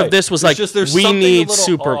point right. of this was it's like, just, we need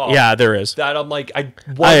super. Yeah, there is. That I'm like, I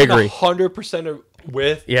agree 100%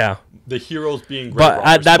 with. Yeah. The heroes being grave but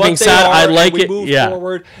robbers. That being said, I like it. Move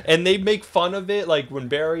forward, and they make fun of it, like when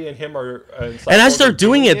Barry and him are. And as they're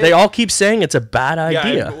doing it, they all keep saying it's a bad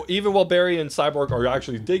idea. Yeah, even while Barry and Cyborg are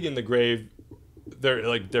actually digging the grave. They're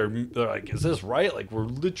like, is this right? Like, we're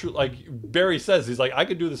literally, like Barry says, he's like, I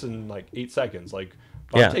could do this in like 8 seconds. Like,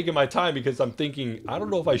 I'm taking my time because I'm thinking, I don't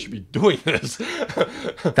know if I should be doing this.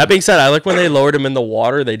 That being said, I like when they lowered him in the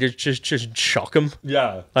water, they just shock him.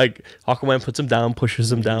 Yeah. Like, Aquaman puts him down,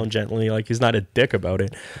 pushes him down gently, like he's not a dick about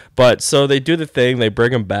it. But so they do the thing, they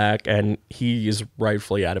bring him back, and he is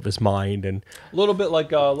rightfully out of his mind. And a little bit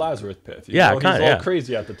like Lazarus Pit. He's a little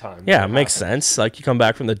crazy at the time. Yeah, it makes sense. Like, you come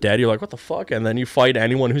back from the dead, you're like, what the fuck? And then you fight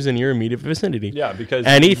anyone who's in your immediate vicinity. Yeah, because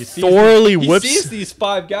he thoroughly whips. He sees these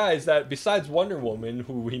 5 guys that, besides Wonder Woman,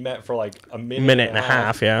 who he met for like a minute and a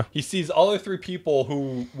half, yeah. He sees other 3 people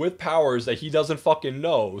who with powers that he doesn't fucking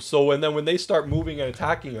know. So and then when they start moving and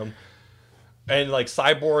attacking him, and like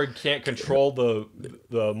Cyborg can't control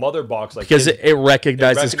the mother box, like because it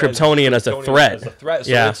recognizes Kryptonian as a threat.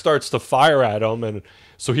 So it starts to fire at him, and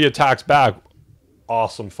so he attacks back.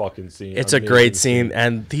 Awesome fucking scene. It's a great scene,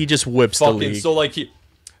 and he just whips the league. So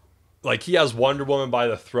he has Wonder Woman by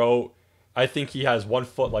the throat. I think he has one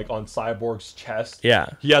foot like on Cyborg's chest.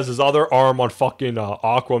 Yeah. He has his other arm on fucking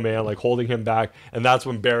Aquaman, like holding him back, and that's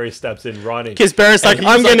when Barry steps in running. Because Barry's like,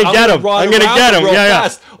 I'm gonna get him. I'm gonna get him. Yeah,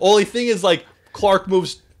 fast. Only thing is, like, Clark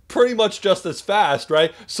moves pretty much just as fast,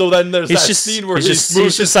 right? So then there's scene where he's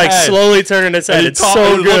just like slowly turning his head. It's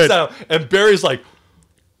so good. And Barry's like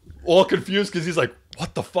all confused because he's like,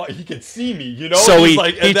 what the fuck? He can see me, you know? So he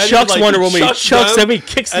chucks Wonder Woman, he chucks them, he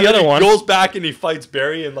kicks the other one. He goes back and he fights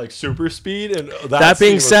Barry in like super speed. And that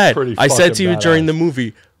being said, I said to you during the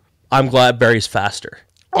movie, I'm glad Barry's faster.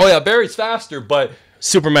 Oh yeah, Barry's faster, but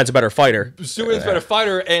Superman's a better fighter. Superman's a better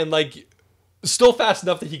fighter, and like still fast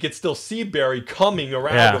enough that he could still see Barry coming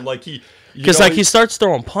around him. Like he starts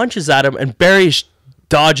throwing punches at him, and Barry's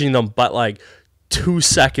dodging them, but like 2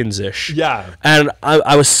 seconds ish. Yeah. And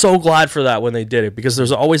I was so glad for that when they did it, because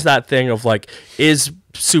there's always that thing of like, is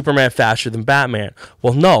Superman faster than Batman?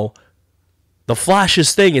 Well, no. The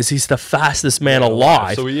Flash's thing is he's the fastest man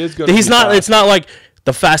alive. So he is going to He's not, it's not like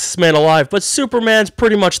the fastest man alive, but Superman's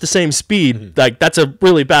pretty much the same speed. Mm-hmm. Like, that's a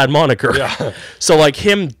really bad moniker. Yeah. So like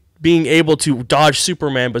him being able to dodge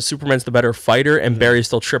Superman, but Superman's the better fighter, and Barry's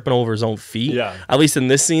still tripping over his own feet. Yeah. At least in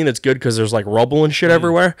this scene, it's good because there's like rubble and shit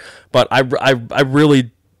everywhere. But I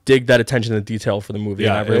really dig that attention to detail for the movie.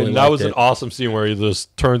 Yeah, and I really and that was an awesome scene where he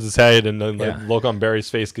just turns his head and then like look on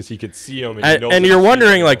Barry's face because he could see him. And, and you're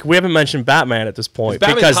wondering, like, we haven't mentioned Batman at this point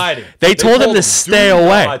because hiding. they told him to stay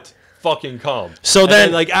away. fucking come. So and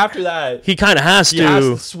then like after that, he kind of has he has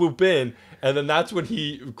to to swoop in, and then that's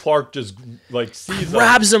when Clark just like sees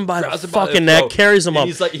grabs him by the fucking neck, carries him up,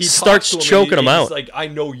 he's like, he starts choking him out. He's like, I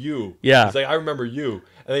know you. Yeah. He's like, I remember you.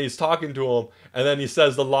 And then he's talking to him, and then he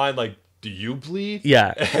says the line like, do you bleed?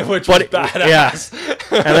 Yeah. Which was badass. Yeah.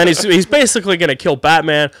 And then he's basically gonna kill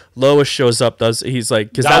Batman. Lois shows up. He's like,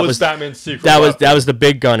 because that was Batman's secret. That was the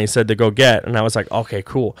big gun he said to go get, and I was like, okay,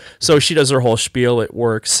 cool. So she does her whole spiel. It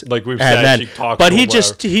works. Like we've said, then, she talks. But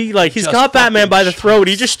he's got Batman by the throat.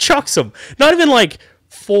 He just chucks him. Not even like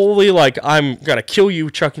fully like I'm gonna kill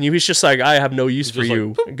you, chucking you. He's just like, I have no use for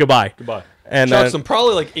you. Like, Goodbye. And chucks him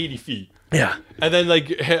probably like 80 feet. Yeah. And then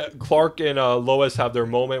like Clark and Lois have their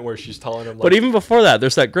moment where she's telling him. Like, but even before that,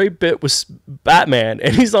 there's that great bit with Batman,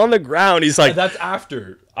 and he's on the ground. He's like, that's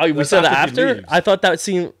after. Oh, we said that after? I thought that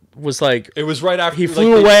scene was like it was right after he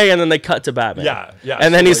flew away, and then they cut to Batman. Yeah.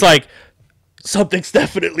 And then he's like, something's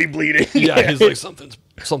definitely bleeding. Yeah, he's like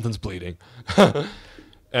something's bleeding.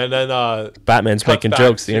 And then Batman's making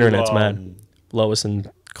jokes. The internet's mad. Lois and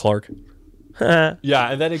Clark. Yeah,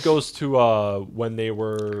 and then it goes to when they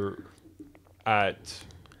were at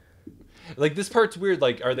like this part's weird.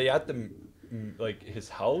 Like, are they at the like his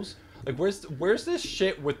house? Like, where's this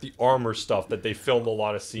shit with the armor stuff that they filmed a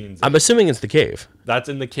lot of scenes in? I'm assuming it's the cave. That's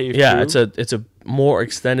in the cave. Yeah, too? it's a more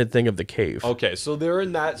extended thing of the cave. Okay, so they're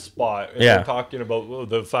in that spot. And they're talking about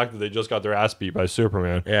the fact that they just got their ass beat by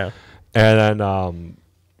Superman. Yeah, and then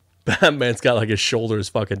Batman's got like his shoulders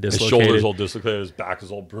fucking dislocated. His shoulders all dislocated. His back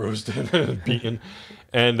is all bruised and beaten.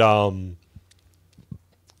 And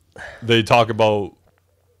they talk about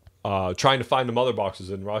trying to find the mother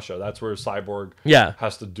boxes in Russia. That's where Cyborg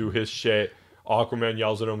has to do his shit. Aquaman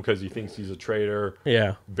yells at him because he thinks he's a traitor.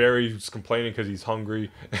 Yeah. Barry's complaining because he's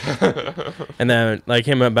hungry. And then like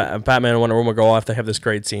him and Batman and Wonder Woman go off. They have this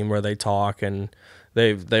great scene where they talk and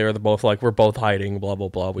they are both like, we're both hiding, blah, blah,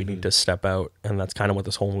 blah. We need to step out. And that's kind of what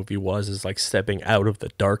this whole movie was, is like stepping out of the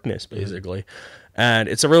darkness, basically. And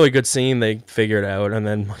it's a really good scene. They figure it out. And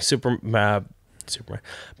then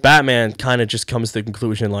Batman kind of just comes to the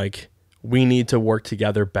conclusion, like, we need to work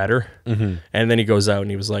together better. And then he goes out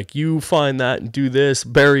and he was like, you find that and do this.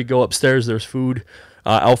 Barry, go upstairs. There's food.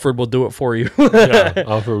 Alfred will do it for you. Yeah,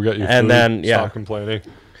 Alfred will get you food. And then, stop complaining.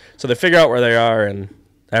 So they figure out where they are and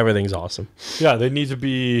everything's awesome. Yeah, they need to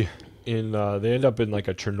be in, they end up in like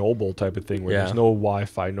a Chernobyl type of thing where there's no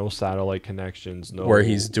Wi-Fi, no satellite connections. No. Where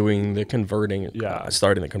he's doing the converting,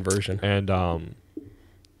 starting the conversion. And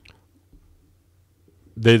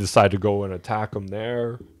they decide to go and attack him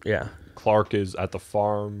there. Yeah. Clark is at the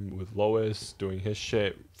farm with Lois doing his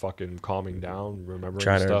shit, fucking calming down,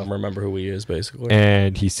 trying to remember who he is, basically.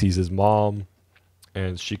 And he sees his mom,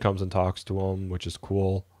 and she comes and talks to him, which is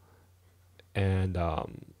cool. And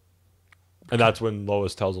that's when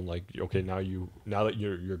Lois tells him, like, okay, now that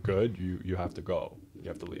you're good, you have to go. You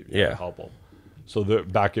have to leave. You have to help him. So they're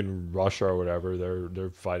back in Russia or whatever. They're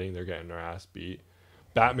fighting. They're getting their ass beat.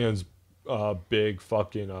 Batman's big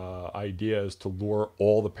fucking idea is to lure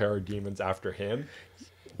all the parademons after him,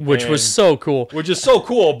 which was so cool. Which is so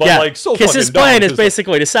cool, but like so fucking because his plan is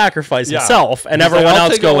basically to sacrifice himself, and everyone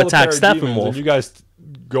else go attack Steppenwolf. And you guys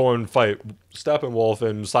go and fight Steppenwolf,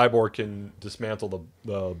 and Cyborg can dismantle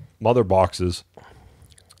the mother boxes.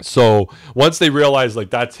 So once they realize like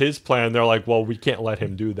that's his plan, they're like, well, we can't let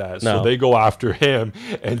him do that. So they go after him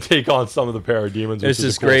and take on some of the parademons. It's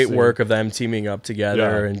just great work of them teaming up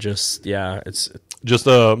together and just it's just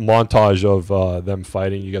a montage of them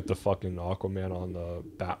fighting. You get the fucking Aquaman on the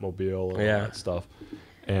Batmobile and all that stuff.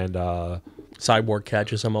 And Cyborg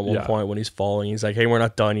catches him at one point when he's falling. He's like, hey, we're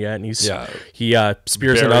not done yet. And he spears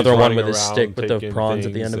Barry's another one with his stick with the prawns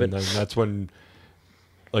at the end of it. And then that's when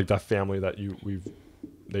like that family that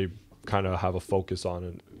they kind of have a focus on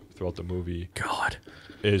it throughout the movie. God.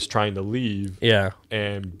 Is trying to leave. Yeah.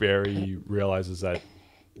 And Barry realizes that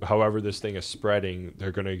however this thing is spreading,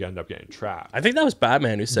 they're going to end up getting trapped. I think that was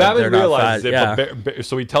Batman who said they're realizes not it. But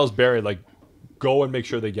so he tells Barry, like, go and make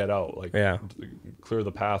sure they get out. Like, clear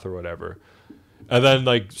the path or whatever. And then,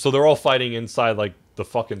 like, so they're all fighting inside, like, the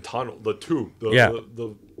fucking tunnel, the tube,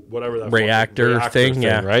 the whatever that reactor thing,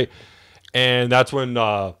 right? And that's when,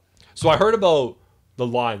 so I heard about the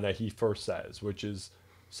line that he first says, which is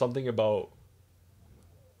something about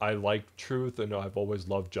I like truth and I've always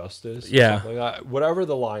loved justice. Yeah. Like that. Whatever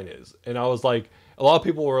the line is. And I was like, a lot of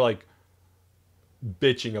people were like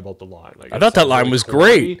bitching about the line. Like, I thought that line was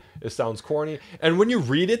great. It sounds corny. And when you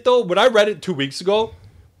read it though, when I read it 2 weeks ago,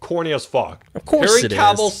 corny as fuck. Of course Harry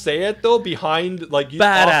Cavill say it though behind like you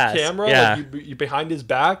off camera, like you behind his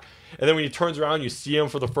back. And then when he turns around, you see him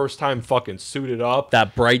for the first time fucking suited up.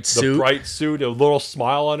 That bright suit. The bright suit, a little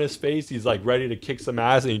smile on his face. He's like ready to kick some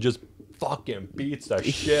ass, and he just fucking beats the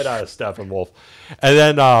shit out of Steppenwolf. And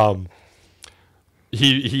then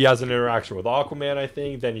he has an interaction with Aquaman, I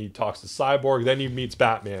think. Then he talks to Cyborg. Then he meets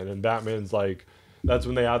Batman, and Batman's like, that's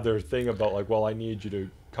when they have their thing about like, well, I need you to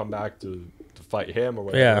come back to fight him or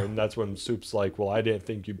whatever. Yeah. And that's when Soup's like, well, I didn't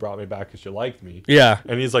think you brought me back because you liked me. Yeah.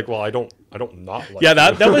 And he's like, well, I don't not like Yeah,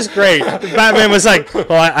 you. that was great. Batman was like,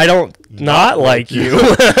 well, I don't not like you.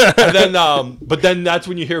 And then, but then that's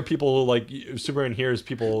when you hear people like Superman hears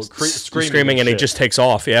people screaming and he shit. just takes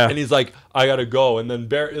off. Yeah. And he's like, I gotta go. And then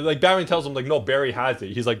Batman tells him like, no, Barry has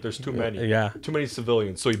it. He's like, there's too many. Yeah. Too many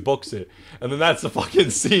civilians. So he books it. And then that's the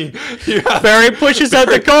fucking scene. Barry pushes out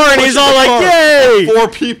the car and he's all like, yay! 4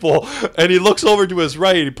 people. And he looks over to his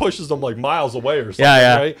right. He pushes them like miles away or something,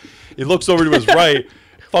 Yeah. right? He looks over to his right.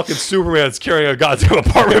 Fucking Superman's carrying a goddamn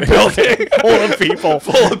apartment building. Full of people.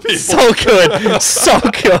 Full of people. So good. So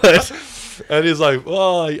good. And he's like,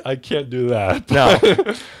 well, I can't do that. No.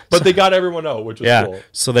 But they got everyone out, which was cool.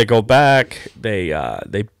 So they go back. They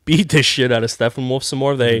beat the shit out of Steppenwolf some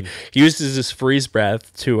more. He uses his freeze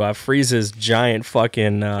breath to freeze his giant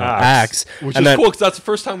fucking axe. Which is cool because that's the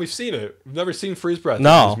first time we've seen it. We've never seen freeze breath in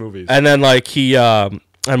these movies. And then like he and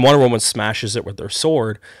Wonder Woman smashes it with their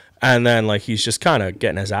sword. And then like he's just kind of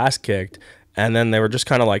getting his ass kicked. And then they were just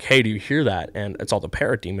kind of like, hey, do you hear that? And it's all the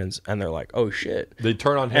parademons. And they're like, oh, shit. They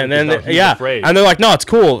turn on him. And then, he's afraid. And they're like, no, it's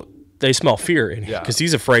cool. They smell fear in him because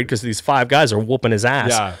he's afraid because these 5 guys are whooping his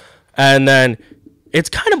ass. Yeah. And then it's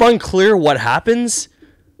kind of unclear what happens.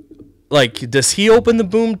 Like, does he open the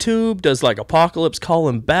boom tube? Does like Apocalypse call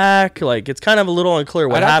him back? Like, it's kind of a little unclear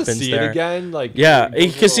what happens to see there. It again. Like, yeah,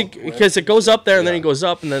 because it goes up there and then he goes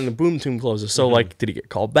up and then the boom tube closes. So like, did he get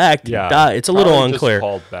called back? Did he die? It's a little unclear. Just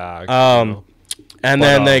called back. And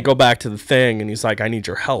then they go back to the thing, and he's like, "I need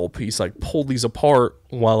your help." He's like, "Pull these apart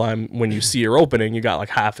when you see your opening, you got like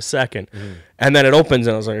half a second." And then it opens,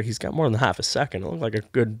 and I was like, "He's got more than half a second. It looked like a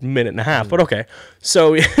good minute and a half." But okay,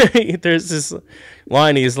 so there's this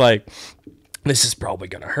line. He's like, "This is probably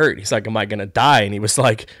gonna hurt." He's like, "Am I gonna die?" And he was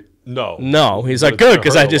like, No. He's like, good,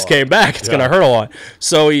 because I just came back. It's gonna hurt a lot.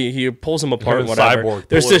 So he pulls them apart and whatever. Cyborg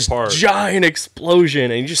There's this giant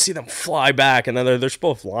explosion, and you just see them fly back, and then they're just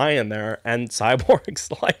both lying there. And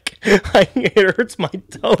Cyborg's like, it hurts my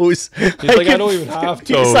toes. He's like, I don't even have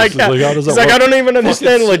toes. He's like, I don't even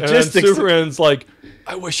understand logistics. And Superman's like,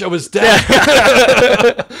 I wish I was dead.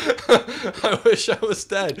 I wish I was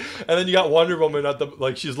dead. And then you got Wonder Woman at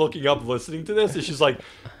she's looking up, listening to this, and she's like,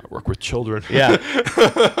 I work with children. Yeah.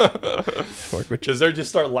 Because they just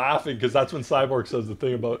start laughing because that's when Cyborg says the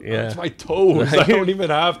thing about, it's my toes. I don't even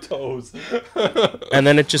have toes. And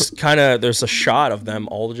then it just kind of, there's a shot of them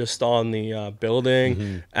all just on the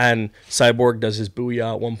building, and Cyborg does his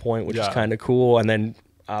booyah at one point, which is kind of cool. And then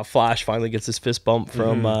Flash finally gets his fist bump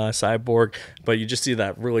from Cyborg, but you just see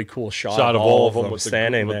that really cool shot of all of them with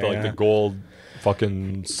standing there, like the gold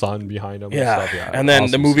fucking sun behind them. Yeah, and stuff. And then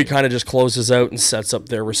the movie kind of just closes out and sets up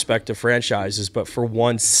their respective franchises. But for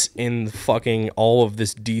once in fucking all of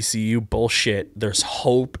this DCU bullshit, there's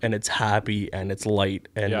hope and it's happy and it's light,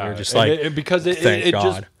 and you're just like, because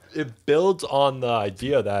it builds on the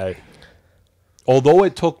idea that, although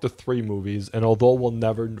it took the 3 movies, and although we'll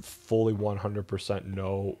never fully 100%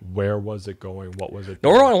 know where was it going, what was it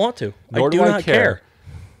doing, nor do I want to. I do not care.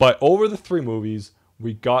 But over the 3 movies,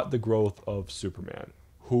 we got the growth of Superman,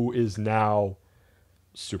 who is now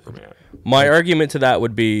Superman. My argument to that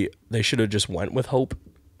would be they should have just went with Hope.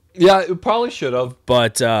 Yeah, it probably should have.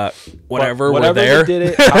 But whatever we're there. They did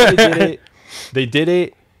it, how they did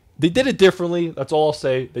it, they did it differently. That's all I'll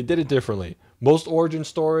say. They did it differently. Most origin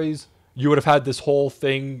stories, you would have had this whole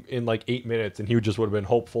thing in like 8 minutes, and he just would have been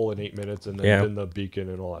hopeful in 8 minutes, and then in the beacon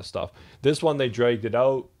and all that stuff. This one, they dragged it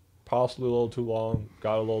out, possibly a little too long,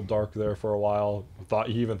 got a little dark there for a while.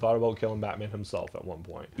 He even thought about killing Batman himself at one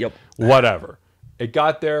point. Yep. Whatever. It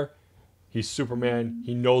got there. He's Superman.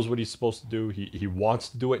 He knows what he's supposed to do. He wants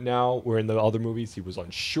to do it now. Where in the other movies, he was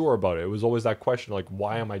unsure about it. It was always that question, like,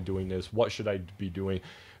 why am I doing this? What should I be doing?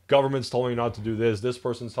 Government's telling me not to do this. This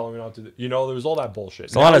person's telling me not to do. There was all that bullshit.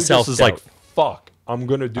 It's a lot of self-doubt. Is like, fuck, I'm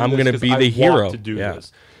going to do this. I'm going to be the hero. To do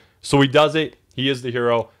this. So he does it. He is the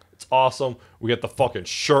hero. It's awesome. We get the fucking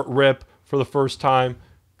shirt rip for the first time.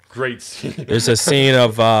 Great scene. There's a scene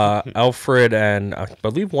of Alfred and I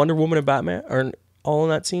believe Wonder Woman and Batman are all in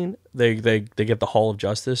that scene. They get the Hall of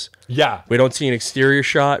Justice. Yeah. We don't see an exterior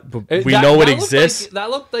shot, but we know it exists. That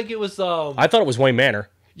looked like it was. I thought it was Wayne Manor.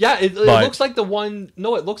 Yeah, it looks like the one.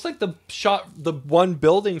 No, it looks like the one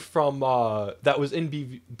building from that was in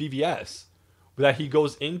BVS. that he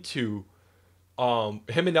goes into.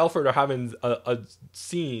 Him and Alfred are having a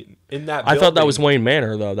scene in that building. I thought that was Wayne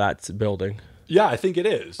Manor, though, that building. Yeah, I think it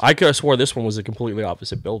is. I could have swore this one was a completely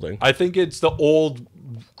opposite building. I think it's the old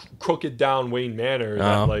crooked down Wayne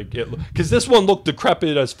Manor. Because this one looked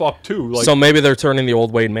decrepit as fuck, too. Like, so maybe they're turning the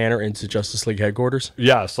old Wayne Manor into Justice League headquarters?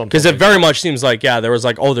 Yeah, something. Because it very much seems like, there was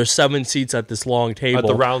like, there's 7 seats at this long table. At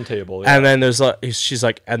the round table, yeah. And then there's she's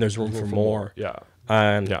like, and there's room for more. Yeah.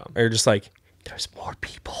 And you're just like, there's more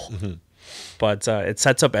people. Mm-hmm. But it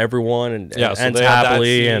sets up everyone and ends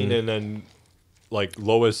happily. And then like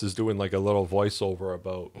Lois is doing like a little voiceover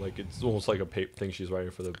about like it's almost like a thing she's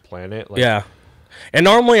writing for the planet. Like, yeah. And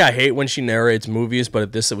normally I hate when she narrates movies, but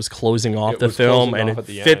at this it was closing off the film and it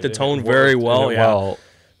fit the tone very well.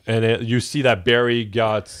 And you see that Barry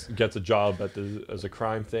gets a job as a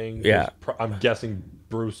crime thing. Yeah. I'm guessing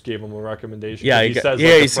Bruce gave him a recommendation. Yeah, he got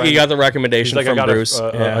the recommendation from Bruce.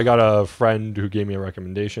 I got a friend who gave me a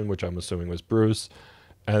recommendation, which I'm assuming was Bruce.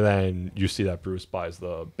 And then you see that Bruce buys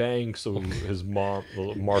the bank, so his mom,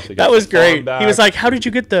 Martha, gets that was the farm great. back. He was like, "How did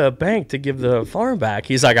you get the bank to give the farm back?"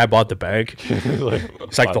 He's like, "I bought the bank." He's like,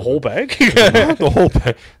 "The whole bank?" The whole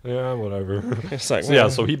bank. Yeah, whatever. It's like,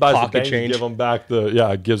 so he buys the bank, change. give him back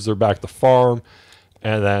gives her back the farm,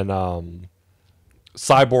 and then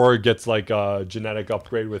Cyborg gets like a genetic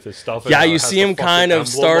upgrade with his stuff. Yeah, you see him kind of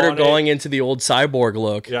started going into the old Cyborg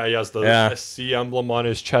look. Yeah, he has the SC emblem on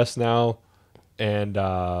his chest now. And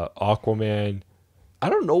Aquaman, I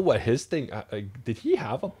don't know what his thing. Did he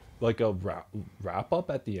have a wrap up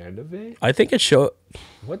at the end of it? I think it showed.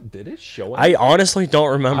 What did it show? I honestly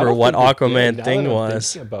don't remember what Aquaman thing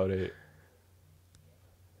was. Thinking about it,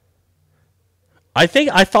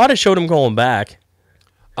 I thought it showed him going back.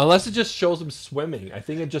 Unless it just shows him swimming. I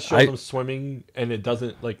think it just shows him swimming, and it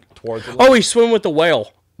doesn't like towards. Oh, he swam with the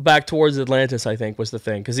whale. Back towards Atlantis, I think, was the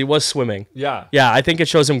thing. Because he was swimming. Yeah. Yeah, I think it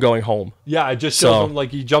shows him going home. Yeah, it just shows him, like,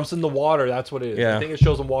 he jumps in the water. That's what it is. Yeah. I think it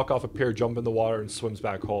shows him walk off a pier, jump in the water, and swims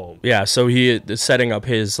back home. Yeah, so he is setting up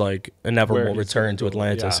his, like, inevitable return to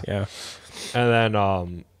Atlantis. Yeah. And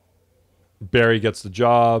then Barry gets the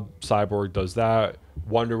job. Cyborg does that.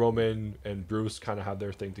 Wonder Woman and Bruce kind of have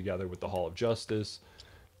their thing together with the Hall of Justice.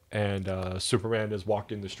 And Superman is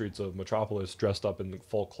walking the streets of Metropolis dressed up in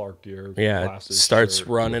full Clark gear. Yeah, glasses, starts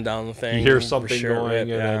running down the thing. You hear something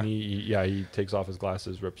going, and then he takes off his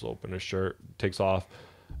glasses, rips open his shirt, takes off.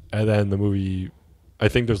 And then the movie, I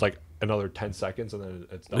think there's like another 10 seconds, and then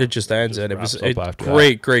it's done. It just ends it. It was a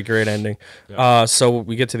great ending. Yeah. So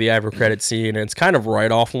we get to the after credit scene, and it's kind of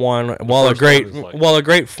right off one. While a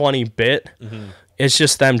great funny bit, it's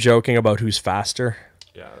just them joking about who's faster.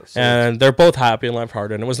 Yeah, and they're both happy and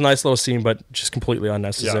lighthearted. And it was a nice little scene, but just completely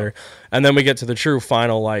unnecessary. Yeah. And then we get to the true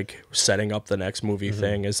final, like, setting up the next movie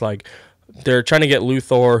thing. Is like, they're trying to get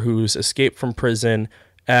Luthor, who's escaped from prison.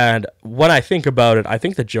 And when I think about it, I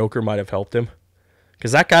think the Joker might have helped him.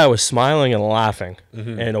 Because that guy was smiling and laughing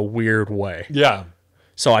in a weird way. Yeah.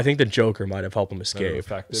 So I think the Joker might have helped him escape.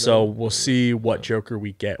 So we'll see what Joker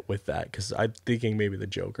we get with that. Because I'm thinking maybe the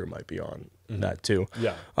Joker might be on that too.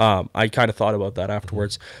 Yeah. I kind of thought about that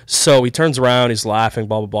afterwards. So he turns around, he's laughing,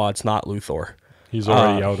 blah, blah, blah. It's not Luthor. He's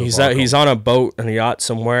already out of He's on a boat and a yacht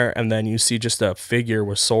somewhere. And then you see just a figure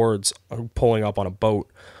with swords pulling up on a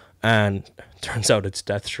boat. And turns out it's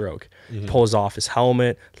Deathstroke. Pulls off his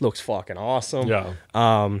helmet. Looks fucking awesome.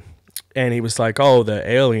 Yeah. And he was like, "Oh, the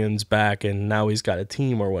alien's back, and now he's got a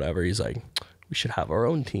team or whatever." He's like, "We should have our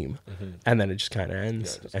own team." And then it just kind of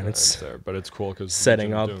ends, and it's there. But it's cool because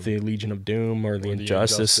setting up the Legion of Doom or the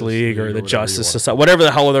Injustice League or the Justice Society, whatever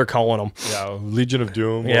the hell they're calling them. Yeah, Legion of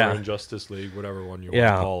Doom or Injustice League, whatever one you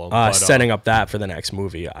want to call them. Setting up that for the next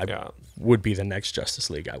movie, would be the next Justice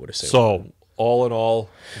League, I would assume. So all in all,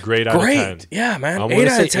 great out of 10. Yeah, man, 8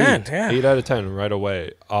 out of 10. Yeah, 8 out of 10 right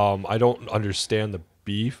away. I don't understand the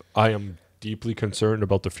beef. I am deeply concerned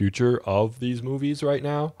about the future of these movies right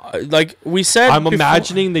now. Like we said, I'm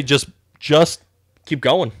imagining they just keep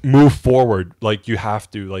going, move forward. Like you have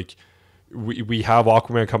to. Like we have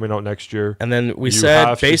Aquaman coming out next year, and then we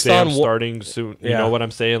said based Shazam on starting soon. You know what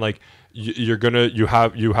I'm saying? Like you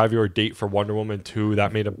have your date for Wonder Woman 2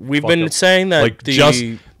 that made a. We've been saying that like just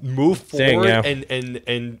move forward,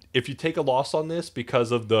 and if you take a loss on this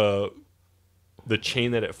because of the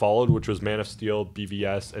chain that it followed, which was Man of Steel,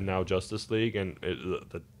 BVS, and now Justice League, and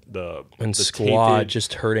the Squad tainted,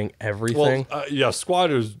 just hurting everything. Well,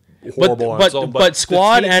 Squad is horrible but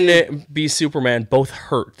Squad and Be Superman both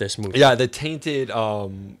hurt this movie. Yeah, the tainted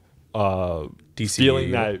DC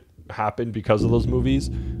feeling that happened because of those movies.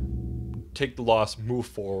 Take the loss, move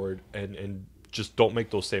forward, and just don't make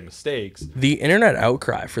those same mistakes. The internet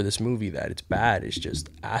outcry for this movie that it's bad is just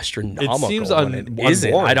astronomical. It seems unwarranted.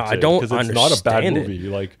 I don't understand it's not a bad it. movie.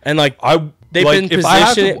 Like, and like they've been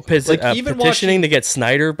petitioning to get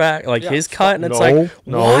Snyder back, like his cut, and it's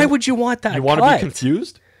why would you want that? You want to be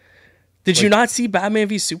confused? Did you not see Batman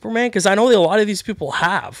v Superman? Because I know that a lot of these people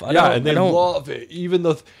have. And they love it. Even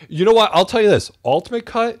though, you know what? I'll tell you this: Ultimate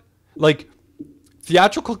cut, like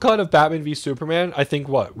theatrical cut of Batman v Superman. I think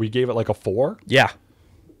we gave it like a 4. Yeah.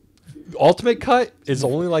 Ultimate cut is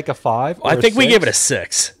only like a 5. I think we gave it a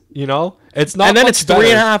 6. You know, it's not. And then it's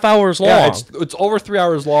 3.5 hours long. Yeah, it's over 3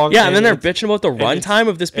 hours long. Yeah, and then they're bitching about the runtime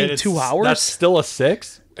of this being 2 hours. That's still a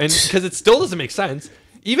 6, and because it still doesn't make sense.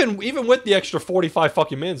 Even with the extra 45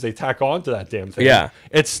 fucking minutes they tack on to that damn thing. Yeah.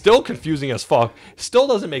 It's still confusing as fuck. Still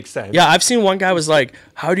doesn't make sense. Yeah, I've seen one guy was like,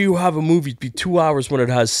 how do you have a movie be 2 hours when it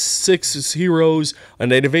has 6 heroes,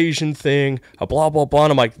 an invasion thing, a blah, blah, blah.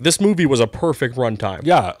 And I'm like, this movie was a perfect runtime.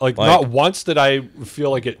 Yeah, like not once did I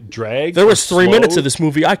feel like it dragged. There was 3 minutes of this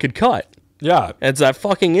movie I could cut. Yeah. And it's that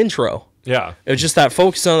fucking intro. Yeah. It was just that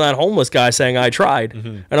focus on that homeless guy saying, I tried.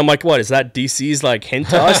 And I'm like, what? Is that DC's like hint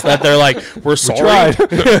to us that they're like, we're sorry?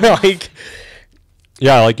 Like,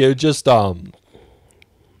 yeah, like it just, the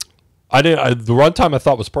runtime I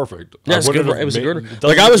thought was perfect. Yeah, it was good.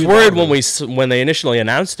 Like I was worried when they initially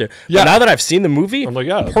announced it. Yeah. But now that I've seen the movie, I'm like,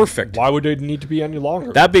 yeah, perfect. Why would it need to be any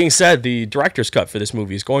longer? That being said, the director's cut for this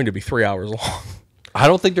movie is going to be 3 hours long. I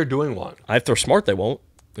don't think they're doing one. If they're smart, they won't.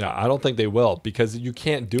 Yeah, I don't think they will because you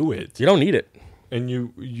can't do it. You don't need it. And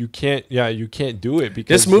you can't do it because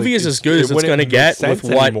this movie is as good as it's going to get with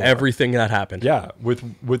everything that happened. Yeah,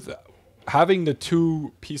 with having the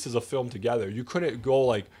 2 pieces of film together, you couldn't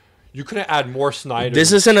add more Snyder.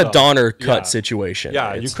 This isn't a Donner cut situation.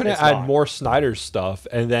 Yeah, you couldn't add more Snyder stuff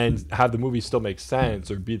and then have the movie still make sense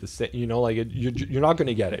or be the same. You know, like you're not going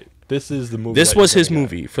to get it. This is the movie. This was his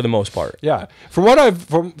movie for the most part. Yeah,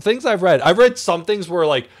 from things I've read some things where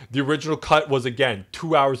like the original cut was again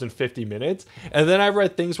 2 hours and 50 minutes, and then I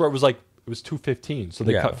read things where it was 2:15, so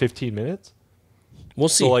they cut 15 minutes. We'll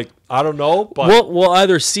see. So like I don't know, but we'll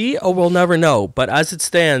either see or we'll never know. But as it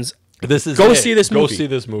stands. See this movie. Go see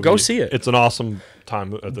this movie. Go see it. It's an awesome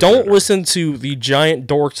time. Don't listen to the giant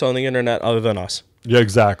dorks on the internet other than us. Yeah,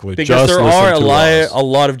 exactly. Because there are a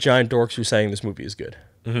lot of giant dorks who are saying this movie is good.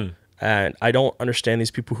 And I don't understand these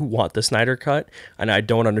people who want the Snyder cut, and I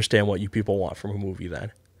don't understand what you people want from a movie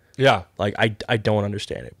then. Yeah. Like, I don't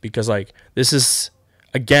understand it. Because, like, this is,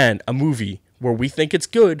 again, a movie where we think it's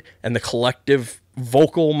good, and the collective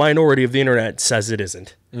vocal minority of the internet says it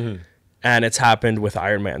isn't. And it's happened with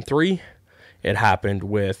Iron Man 3. It happened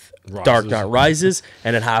with Dark Knight Rises.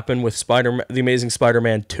 And it happened with The Amazing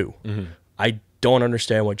Spider-Man 2. I don't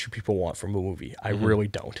understand what you people want from a movie. I really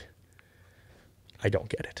don't. I don't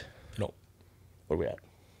get it. No. What are we at?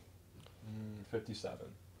 57.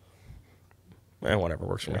 Whatever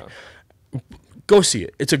works for me. Go see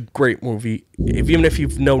it. It's a great movie. Even if you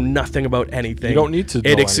know nothing about anything. You don't need to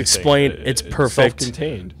know It's explained. It's perfect.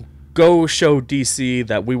 Self-contained. Go show DC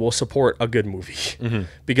that we will support a good movie.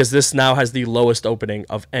 Because this now has the lowest opening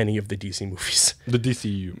of any of the DC movies. The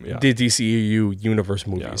DCU, yeah. The DCU universe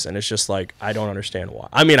movies. And it's just like, I don't understand why.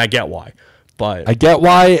 I mean, I get why. But I get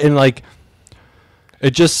why, and like,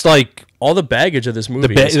 it just like... all the baggage of this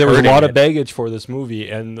movie there was a lot of baggage for this movie,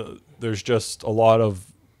 and there's just a lot of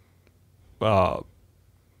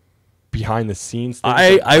behind the scenes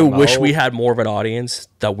things. I wish we had more of an audience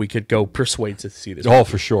that we could go persuade to see this movie. Oh,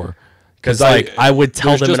 for sure. Because I would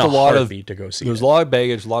tell them in a heartbeat to go see it. There's a lot of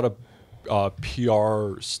baggage, a lot of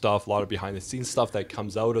PR stuff, a lot of behind the scenes stuff that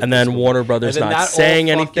comes out of and then Warner Brothers not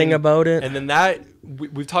saying anything about it. And then that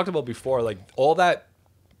we've talked about before, like all that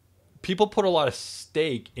people put a lot of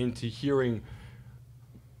stake into hearing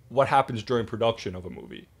what happens during production of a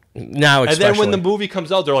movie. Now, and then when the movie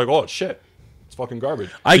comes out, they're like, "Oh shit, it's fucking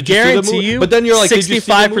garbage." I guarantee you. But then you're like,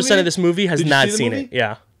 65% of this movie has not seen it.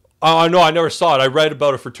 Yeah. No, I never saw it. I read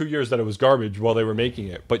about it for 2 years that it was garbage while they were making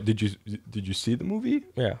it. But did you see the movie?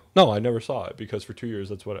 Yeah. No, I never saw it because for 2 years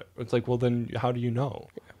that's what it's like. Well, then how do you know?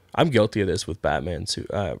 I'm guilty of this with Batman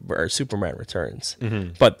or Superman Returns,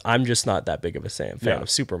 but I'm just not that big of a fan of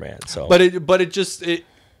Superman. So, but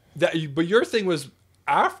your thing was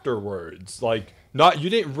afterwards, like you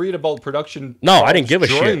didn't read about production. No, I didn't give a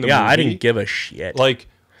shit. Yeah, I didn't give a shit. Like,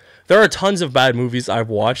 there are tons of bad movies I've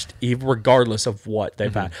watched, even regardless of what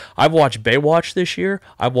they've had. I've watched Baywatch this year.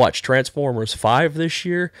 I've watched Transformers 5 this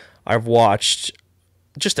year. I've watched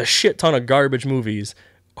just a shit ton of garbage movies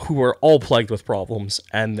who were all plagued with problems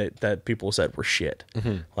and that people said were shit.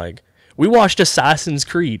 Like, we watched Assassin's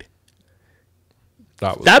Creed.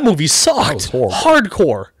 That movie sucked. That was horrible.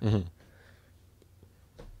 Hardcore.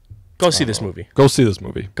 Go see this movie. Go see this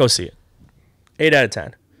movie. Go see it. 8 out of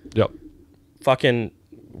 10. Yep. Fucking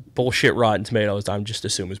bullshit Rotten Tomatoes, I'm just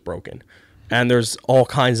assume is broken. And there's all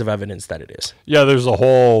kinds of evidence that it is. Yeah, there's a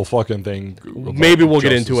whole fucking thing. Maybe we'll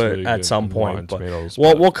get into it at some point. But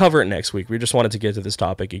we'll cover it next week. We just wanted to get to this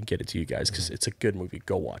topic and get it to you guys because it's a good movie.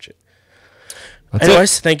 Go watch it.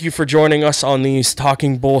 Anyways, thank you for joining us on these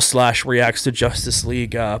Talking Bull / Reacts to Justice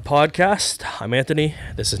League podcast. I'm Anthony.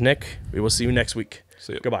 This is Nick. We will see you next week.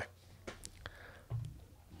 See you. Goodbye.